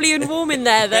was lovely and warm in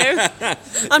there, though.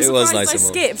 I'm It was surprised nice I and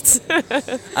warm.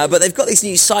 skipped. But they've got these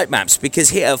new sitemaps because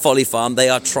here at Folly Farm they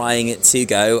are trying to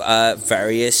go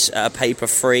various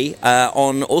paper-free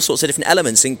on all sorts of different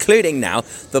elements, including now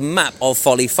the map of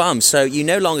Folly Farm. So you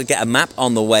no longer get a map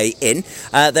on the way in.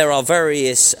 There are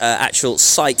various actual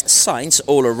site signs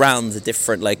all around the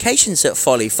different locations at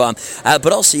Folly Farm,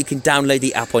 but also you can download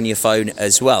the app on your phone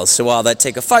as well. So either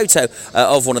take a photo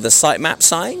of one of the sitemap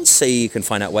signs so you can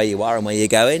find out where you are and where you're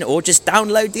going, or just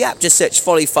download the app. Just search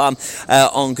Folly Farm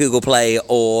on Google Play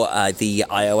or the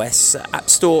iOS App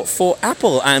Store for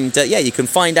Apple, and yeah, you can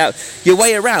find out your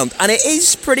way around. And it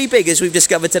is pretty big, as we've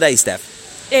discovered today,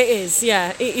 Steph. It is,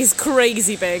 yeah. It is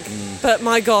crazy big. But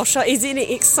my gosh, isn't it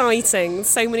exciting?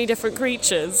 So many different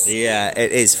creatures. Yeah,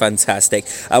 it is fantastic.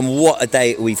 And what a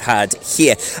day we've had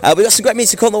here. We've got some great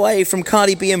music on the way from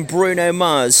Cardi B and Bruno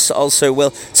Mars. Also,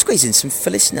 we'll squeeze in some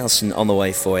Phyllis Nelson on the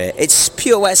way for you. It's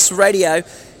Pure West Radio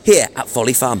here at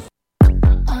Folly Farm.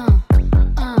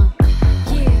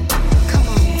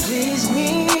 Please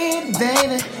me,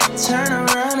 baby. Turn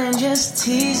around and just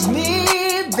tease me,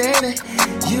 baby.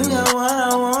 You got what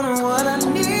I want and what I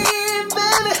need,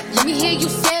 baby. Let me hear you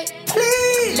say,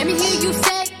 please. Let me hear you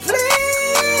say, please.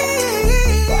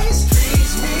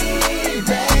 Tease me,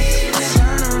 baby.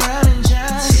 Turn around and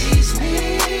just tease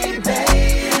me,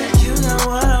 baby. You got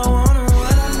what I want and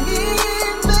what I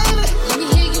need, baby. Let me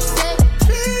hear you say,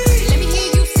 please. Let me hear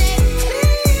you say,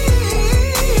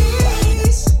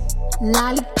 please.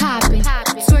 Lollipopping,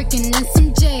 twerking in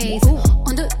some J's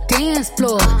on the dance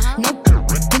floor. No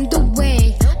in the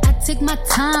way. I take my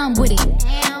time with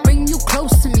it. Bring you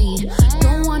close to me.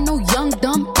 Don't want no young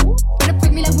dumb. Better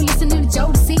pick me like we listening to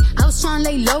Jodeci. I was trying to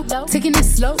lay low, taking it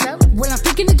slow. Well, I'm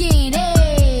freaking again.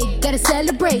 Hey, gotta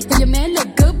celebrate. Your man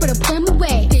look good, but I put him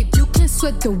away. If you can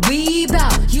sweat the weave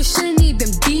out, you shouldn't even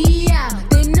be out.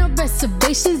 There no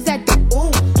reservations at the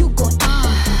you go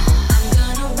I'm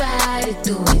gonna ride it,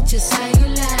 do it just how you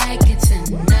like it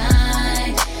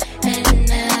tonight.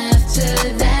 And after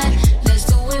that, let's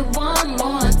do it one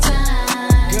more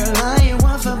time. Girl, I ain't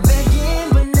one for begging,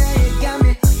 but now you got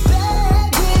me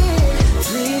begging.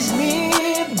 Please me,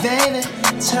 baby.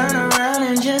 Turn around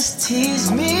and just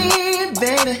tease me,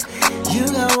 baby. You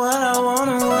got what I want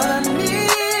and what I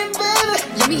need, baby.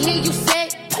 Let me hear you say,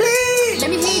 please. Let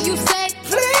me hear you say,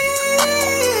 please.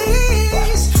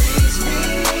 Tease me,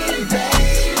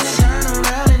 baby. Turn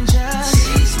around and just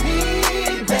tease me,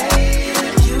 baby.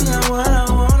 You got what I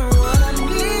want and what I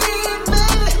need,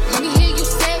 baby. Let me hear you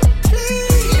say,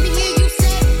 please. Let me hear you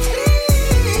say,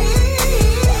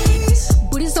 please.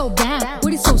 Booty so bad,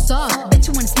 booty so soft. Bet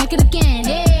you wanna smack it again.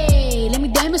 Hey, let me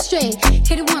demonstrate.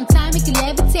 Hit it one time, make it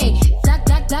levitate. Black,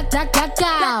 black, black, black, black,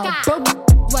 black. Bro,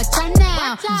 watch out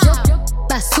now. Yo,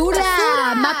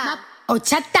 basura, map,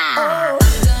 ochata. I'm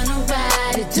gonna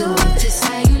ride it, do it just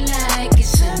how you like it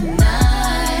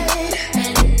tonight.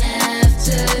 And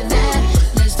after that,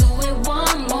 let's do it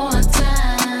one more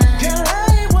time. Girl, I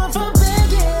ain't one for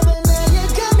begging, but now you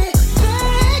got me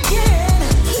begging.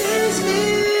 Please me,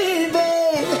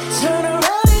 babe. Turn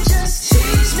around and just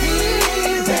tease me,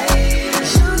 babe.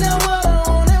 You know what I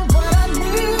want and what I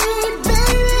need,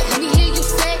 baby. Let me hear you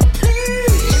say,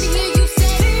 please. Let me hear you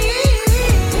say,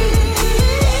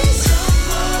 please.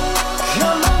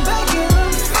 Come on back and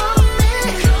look for me.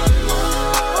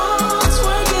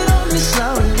 Twerk it on me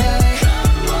slowly.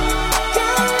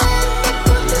 Girl, let me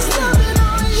put this loving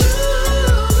on you.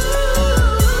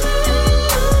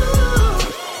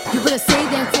 You better say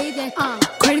that,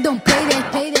 credit don't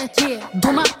pay that, yeah.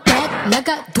 Do my back like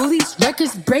I do these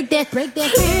records, break that.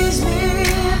 Tease me,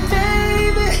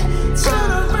 baby.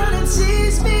 Turn around and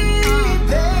tease me,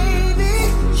 baby.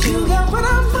 You got what I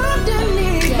want and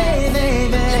need,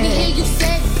 baby. Let me hear you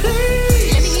say,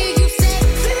 please. Let me hear you say,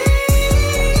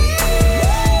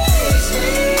 Tease me,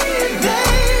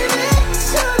 baby.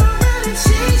 Turn around and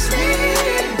tease me,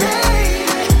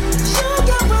 baby. You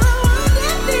got what I want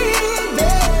and need,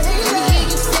 baby. Let me hear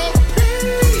you say,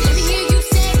 Let me hear you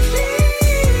say,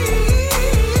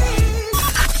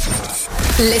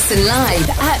 Listen live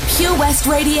at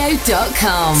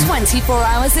purewestradio.com. 24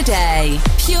 hours a day.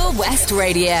 Pure West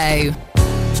Radio.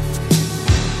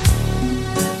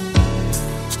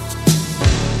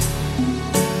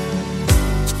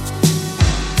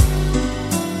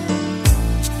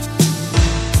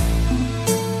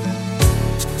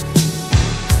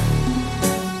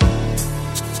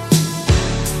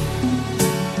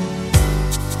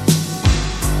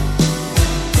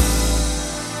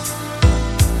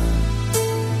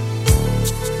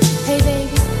 hey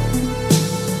baby,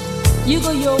 you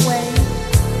go your way,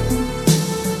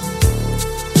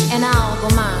 and I'll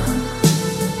go mine.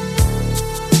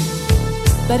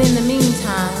 But in the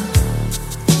meantime,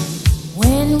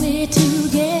 when we're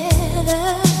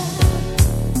together,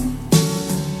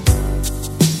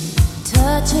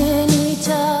 touching each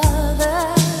other,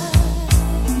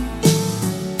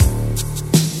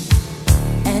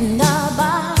 and our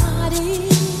bodies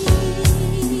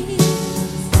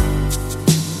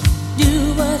do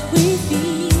what we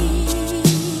feel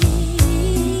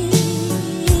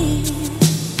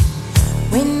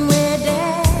when we're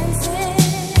dancing,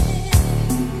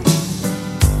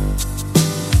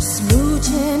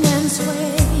 smooching and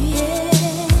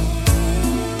swaying,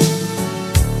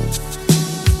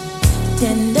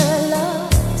 tender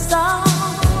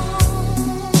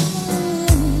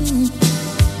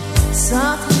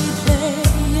softly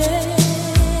playing.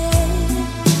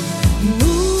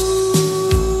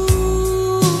 Move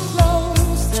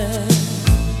closer.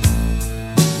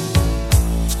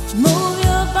 Move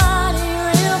your body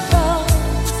real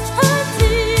close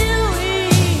until we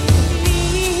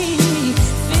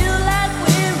feel like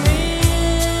we're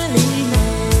really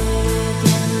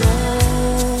making love.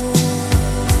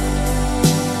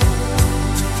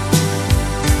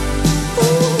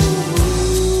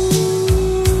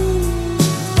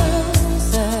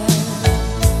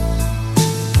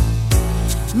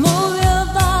 Move your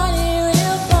body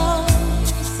real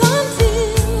close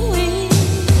until we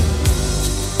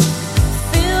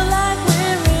feel like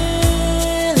we're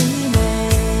really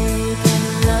making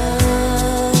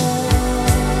love.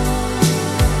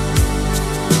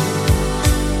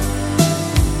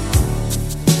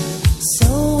 So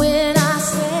when I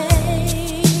say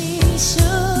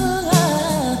sugar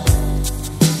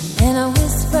and I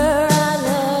whisper I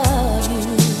love you,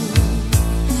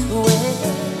 well,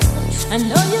 I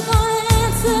know you're gonna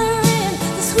answer in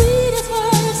the sweetest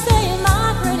words, saying,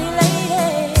 my pretty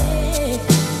lady,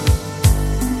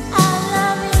 I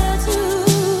love you too.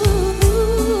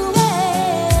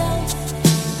 Well,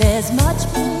 there's much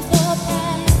room for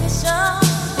passion.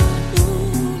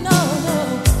 Ooh, no, no,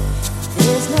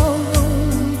 there's no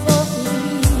room for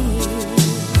fears.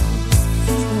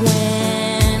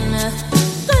 When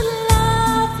the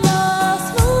love flows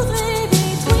smoothly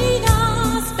between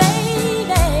us,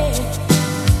 baby,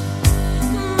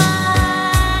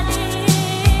 my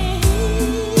dear,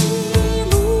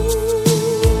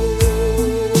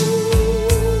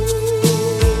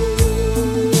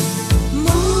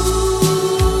 move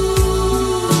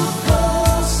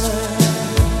closer.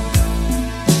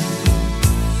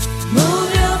 Move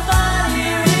your body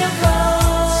real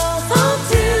close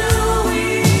until we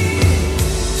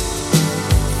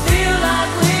feel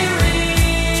like we're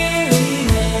really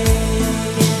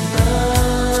making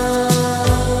love.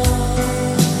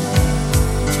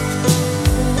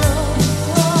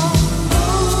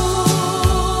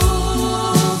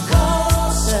 Move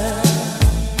closer.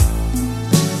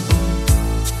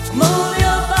 Move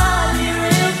your body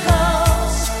real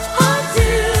close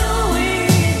until we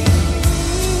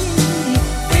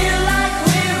feel like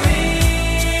we're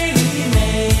really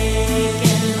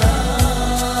making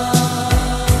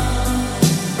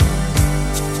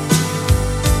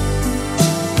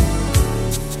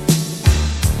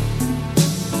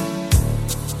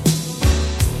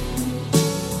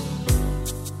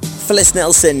Phyllis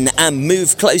Nelson and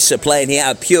Move Closer playing here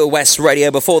at Pure West Radio.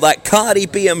 Before that, Cardi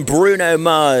B and Bruno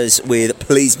Mars with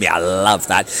Please Me. I love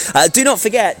that. Do not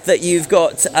forget that you've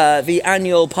got the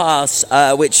annual pass,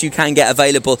 which you can get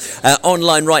available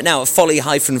online right now at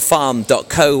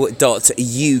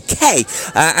folly-farm.co.uk.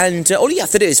 And all you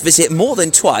have to do is visit more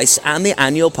than twice, and the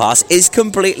annual pass is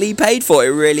completely paid for. It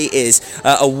really is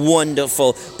a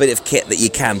wonderful bit of kit that you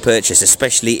can purchase,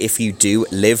 especially if you do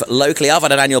live locally. I've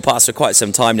had an annual pass for quite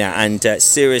some time now, and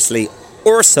seriously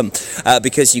awesome,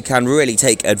 because you can really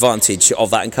take advantage of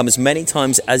that and come as many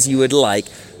times as you would like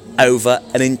over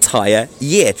an entire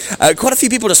year. Quite a few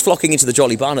people just flocking into the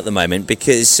Jolly Barn at the moment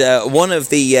because one of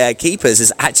the keepers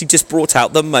has actually just brought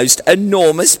out the most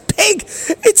enormous pig.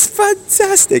 It's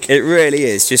fantastic. It really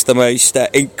is just the most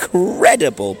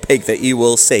incredible pig that you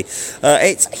will see.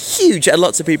 It's huge, and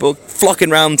lots of people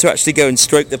flocking around to actually go and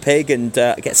stroke the pig and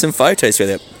get some photos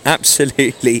with it.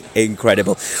 Absolutely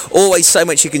incredible. Always so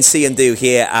much you can see and do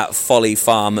here at Folly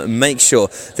Farm. Make sure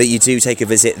that you do take a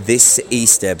visit this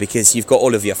Easter, because you've got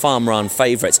all of your farm run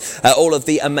favourites, all of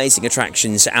the amazing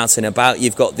attractions out and about.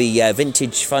 You've got the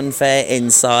vintage fun fair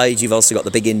inside. You've also got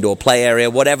the big indoor play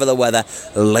area. Whatever the weather,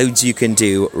 loads you can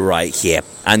do right here,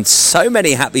 and so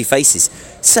many happy faces.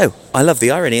 So I love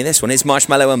the irony in this one. It's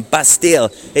Marshmallow and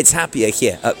Bastille. It's Happier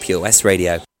here at Pure West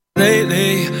Radio.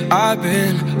 Lately, I've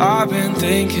been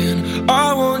thinking,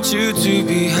 I want you to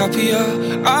be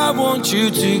happier. I want you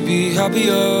to be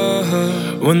happier.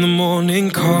 When the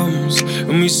morning comes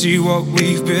and we see what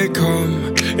we've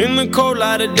become, in the cold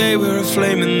light of day, we're a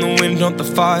flame in the wind, not the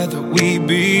fire that we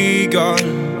begun.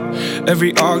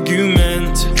 Every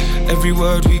argument, every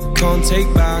word we can't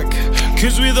take back,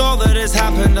 'cause with all that has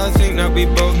happened, I think that we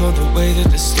both know the way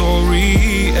that the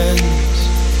story ends.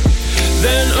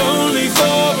 Then only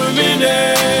for a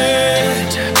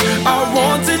minute, I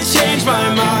want to change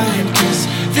my mind, 'cause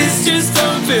this just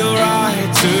don't feel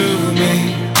right to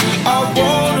me. I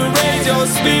wanna raise your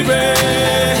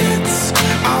spirits,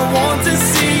 I want to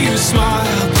see you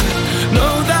smile, but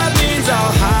no, that means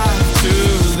I'll have to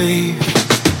leave.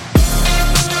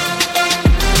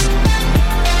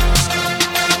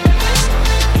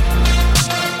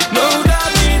 No,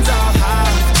 that means I'll have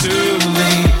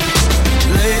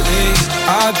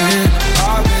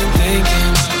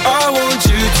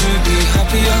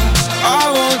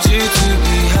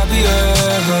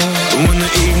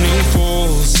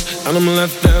I'm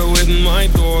left there with my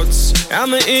thoughts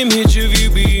and the image of you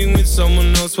being with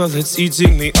someone else. Well, it's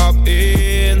eating me up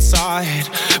inside.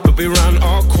 But we ran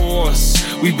our course,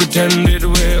 we pretended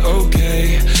we're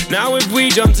okay. Now if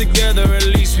we jump together, at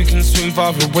least we can swim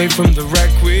far away from the wreck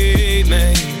we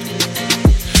made.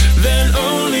 Then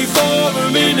only for a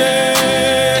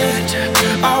minute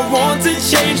I want to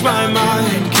change my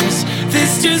mind, 'cause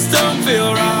this just don't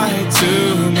feel right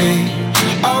to me.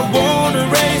 I wanna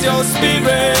raise your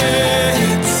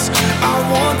spirits, I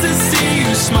want to see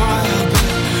you smile, but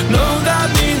no,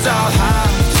 that means I'll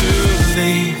have to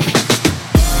leave.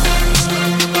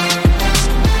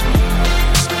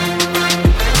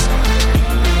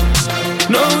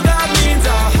 No, that means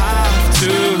I'll have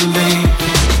to leave.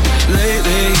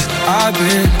 Lately, I've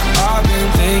been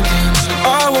thinking, I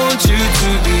want you to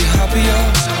be happier,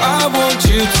 I want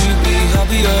you to be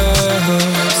happier.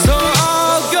 So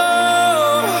I'll go,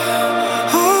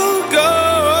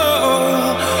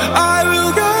 I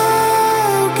will go.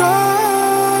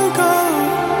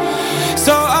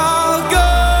 So I'll go,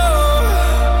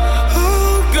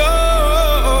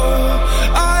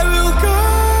 I will go.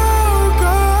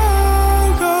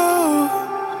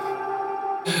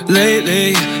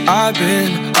 Lately, I've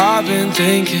been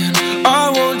thinking, I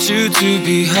want you to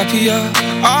be happier,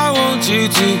 I want you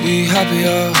to be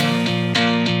happier.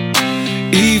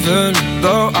 Even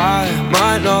though I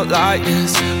might not like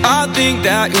this, I think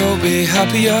that you'll be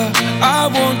happier, I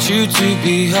want you to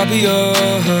be happier.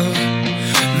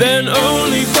 Then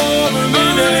only for a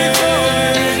minute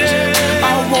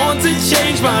I want to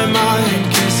change my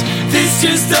mind, 'cause this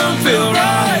just don't feel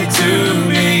right to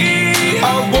me. I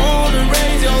wanna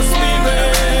raise your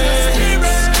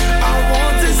spirits, I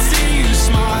want to see you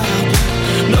smile,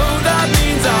 no, that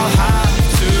means I'll have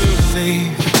to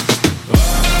leave.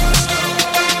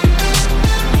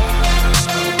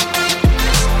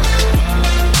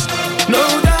 No,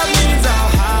 that means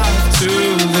I'll have to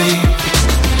leave.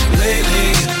 Lately,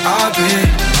 I've been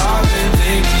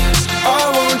thinking, I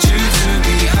want you to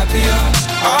be happier,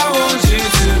 I want you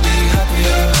to be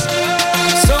happier.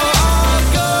 So I'll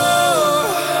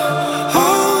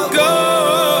go,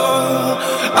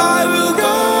 I will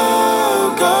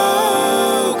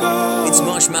go. It's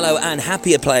Marshmallow and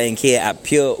Happier playing here at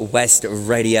Pure West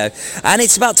Radio. And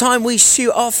it's about time we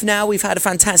shoot off now. We've had a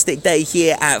fantastic day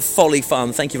here at Folly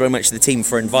Farm. Thank you very much to the team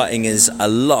for inviting us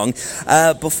along.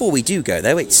 Before we do go,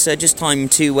 though, it's just time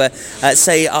to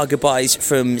say our goodbyes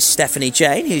from Stephanie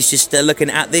Jane, who's just looking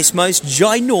at this most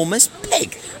ginormous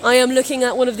pig. I am looking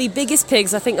at one of the biggest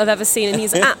pigs I think I've ever seen, and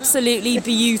he's absolutely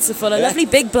beautiful. A lovely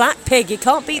big black pig. You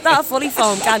can't beat that at Folly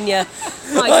Farm, can you?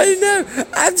 I know,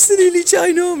 absolutely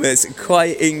ginormous,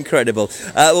 quite incredible.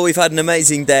 Well, we've had an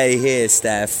amazing day here,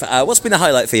 Steph. What's been the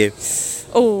highlight for you?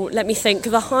 Oh, let me think.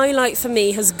 The highlight for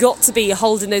me has got to be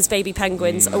holding those baby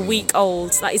penguins, a week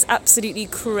old. That is absolutely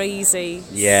crazy.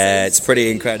 Yeah, it's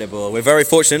pretty incredible. We're very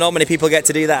fortunate. Not many people get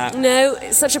to do that. No,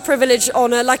 it's such a privilege,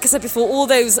 honour. Like I said before, all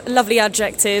those lovely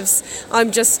adjectives.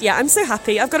 I'm so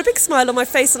happy. I've got a big smile on my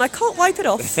face and I can't wipe it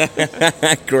off.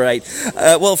 Great.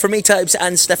 Well, from me, Topes,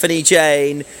 and Stephanie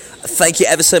Jane, thank you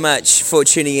ever so much for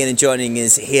tuning in and joining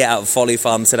us here at Folly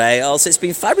Farm today. Also, it's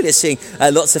been fabulous seeing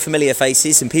lots of familiar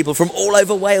faces and people from all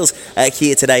over Wales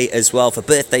here today as well for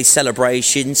birthday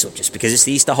celebrations, or just because it's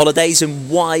the Easter holidays, and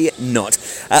why not?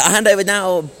 I hand over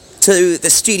now to the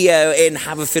studio in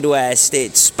Haverfordwest.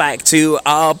 It's back to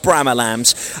our Brammer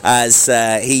Lambs as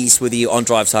he's with you on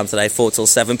drive time today, 4 till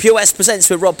 7. Pure West presents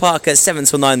with Rob Parker, 7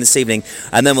 till 9 this evening,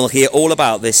 and then we'll hear all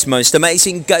about this most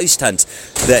amazing ghost hunt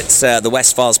that the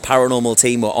Westfiles paranormal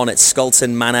team were on at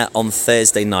Scolton Manor on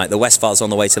Thursday night. The Westfiles on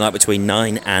the way tonight between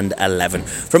 9 and 11.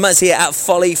 From us here at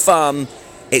Folly Farm,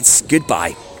 it's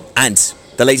goodbye. And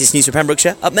the latest news from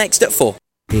Pembrokeshire up next at 4.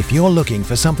 If you're looking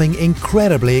for something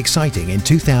incredibly exciting in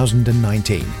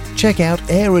 2019, check out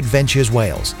Air Adventures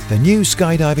Wales, the new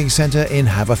skydiving centre in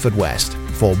Haverfordwest.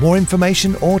 For more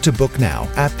information or to book now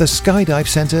at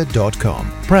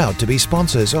theskydivecentre.com. Proud to be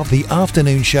sponsors of the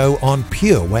afternoon show on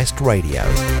Pure West Radio.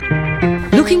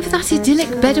 Looking for that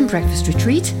idyllic bed and breakfast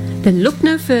retreat? Then look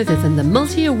no further than the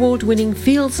multi-award-winning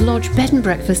Fields Lodge Bed and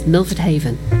Breakfast Milford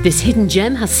Haven. This hidden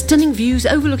gem has stunning views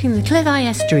overlooking the Cleddau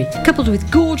Estuary, coupled with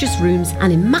gorgeous rooms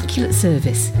and immaculate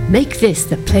service. Make this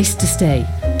the place to stay.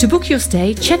 To book your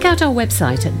stay, check out our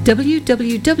website at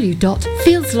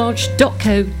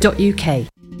www.fieldslodge.co.uk.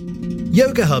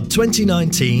 Yoga Hub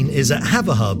 2019 is at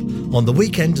Haverhub on the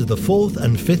weekend of the 4th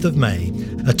and 5th of May,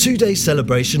 a 2-day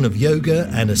celebration of yoga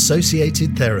and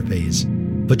associated therapies.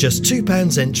 For just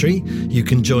 £2 entry, you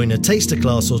can join a taster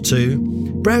class or two,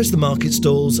 browse the market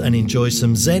stalls and enjoy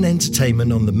some Zen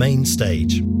entertainment on the main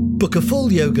stage. Book a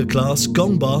full yoga class,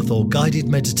 gong bath or guided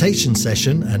meditation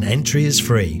session and entry is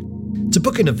free. To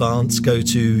book in advance, go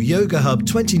to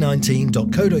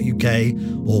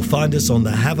yogahub2019.co.uk or find us on the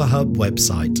Have a Hub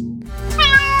website.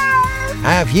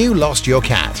 Have you lost your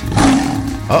cat?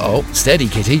 Uh-oh, steady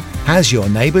kitty. Has your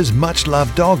neighbour's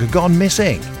much-loved dog gone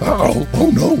missing? Uh-oh, oh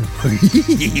no.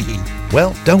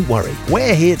 Well, don't worry,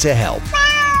 we're here to help.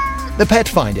 The Pet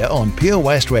Finder on Pure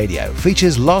West Radio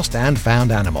features lost and found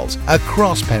animals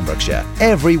across Pembrokeshire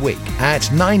every week at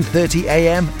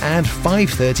 9:30am and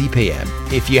 5:30pm.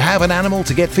 If you have an animal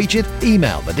to get featured,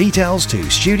 email the details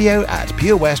to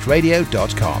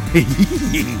studio@purewestradio.com.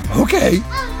 Okay.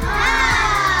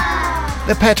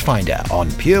 The Pet Finder on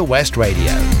Pure West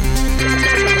Radio.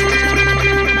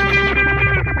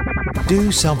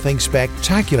 Do something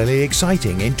spectacularly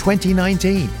exciting in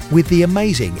 2019 with the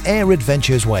amazing Air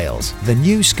Adventures Wales, the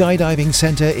new skydiving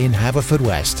centre in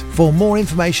Haverfordwest. For more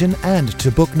information and to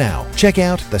book now, check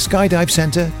out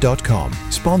theskydivecentre.com.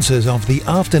 Sponsors of the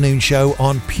afternoon show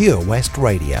on Pure West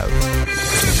Radio.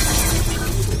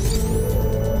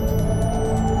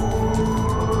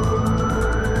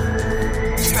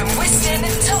 From Wiston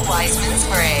to Wiseman's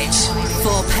Bridge.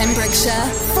 For Pembrokeshire,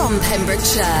 from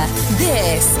Pembrokeshire,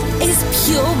 this is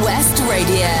Pure West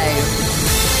Radio.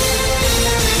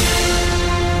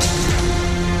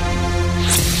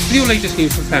 With your latest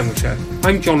news from Pembrokeshire,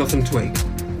 I'm Jonathan Twig.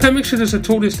 Pembrokeshire as a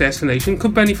tourist destination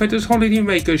could benefit as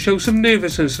holidaymakers show some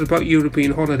nervousness about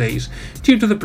European holidays due to the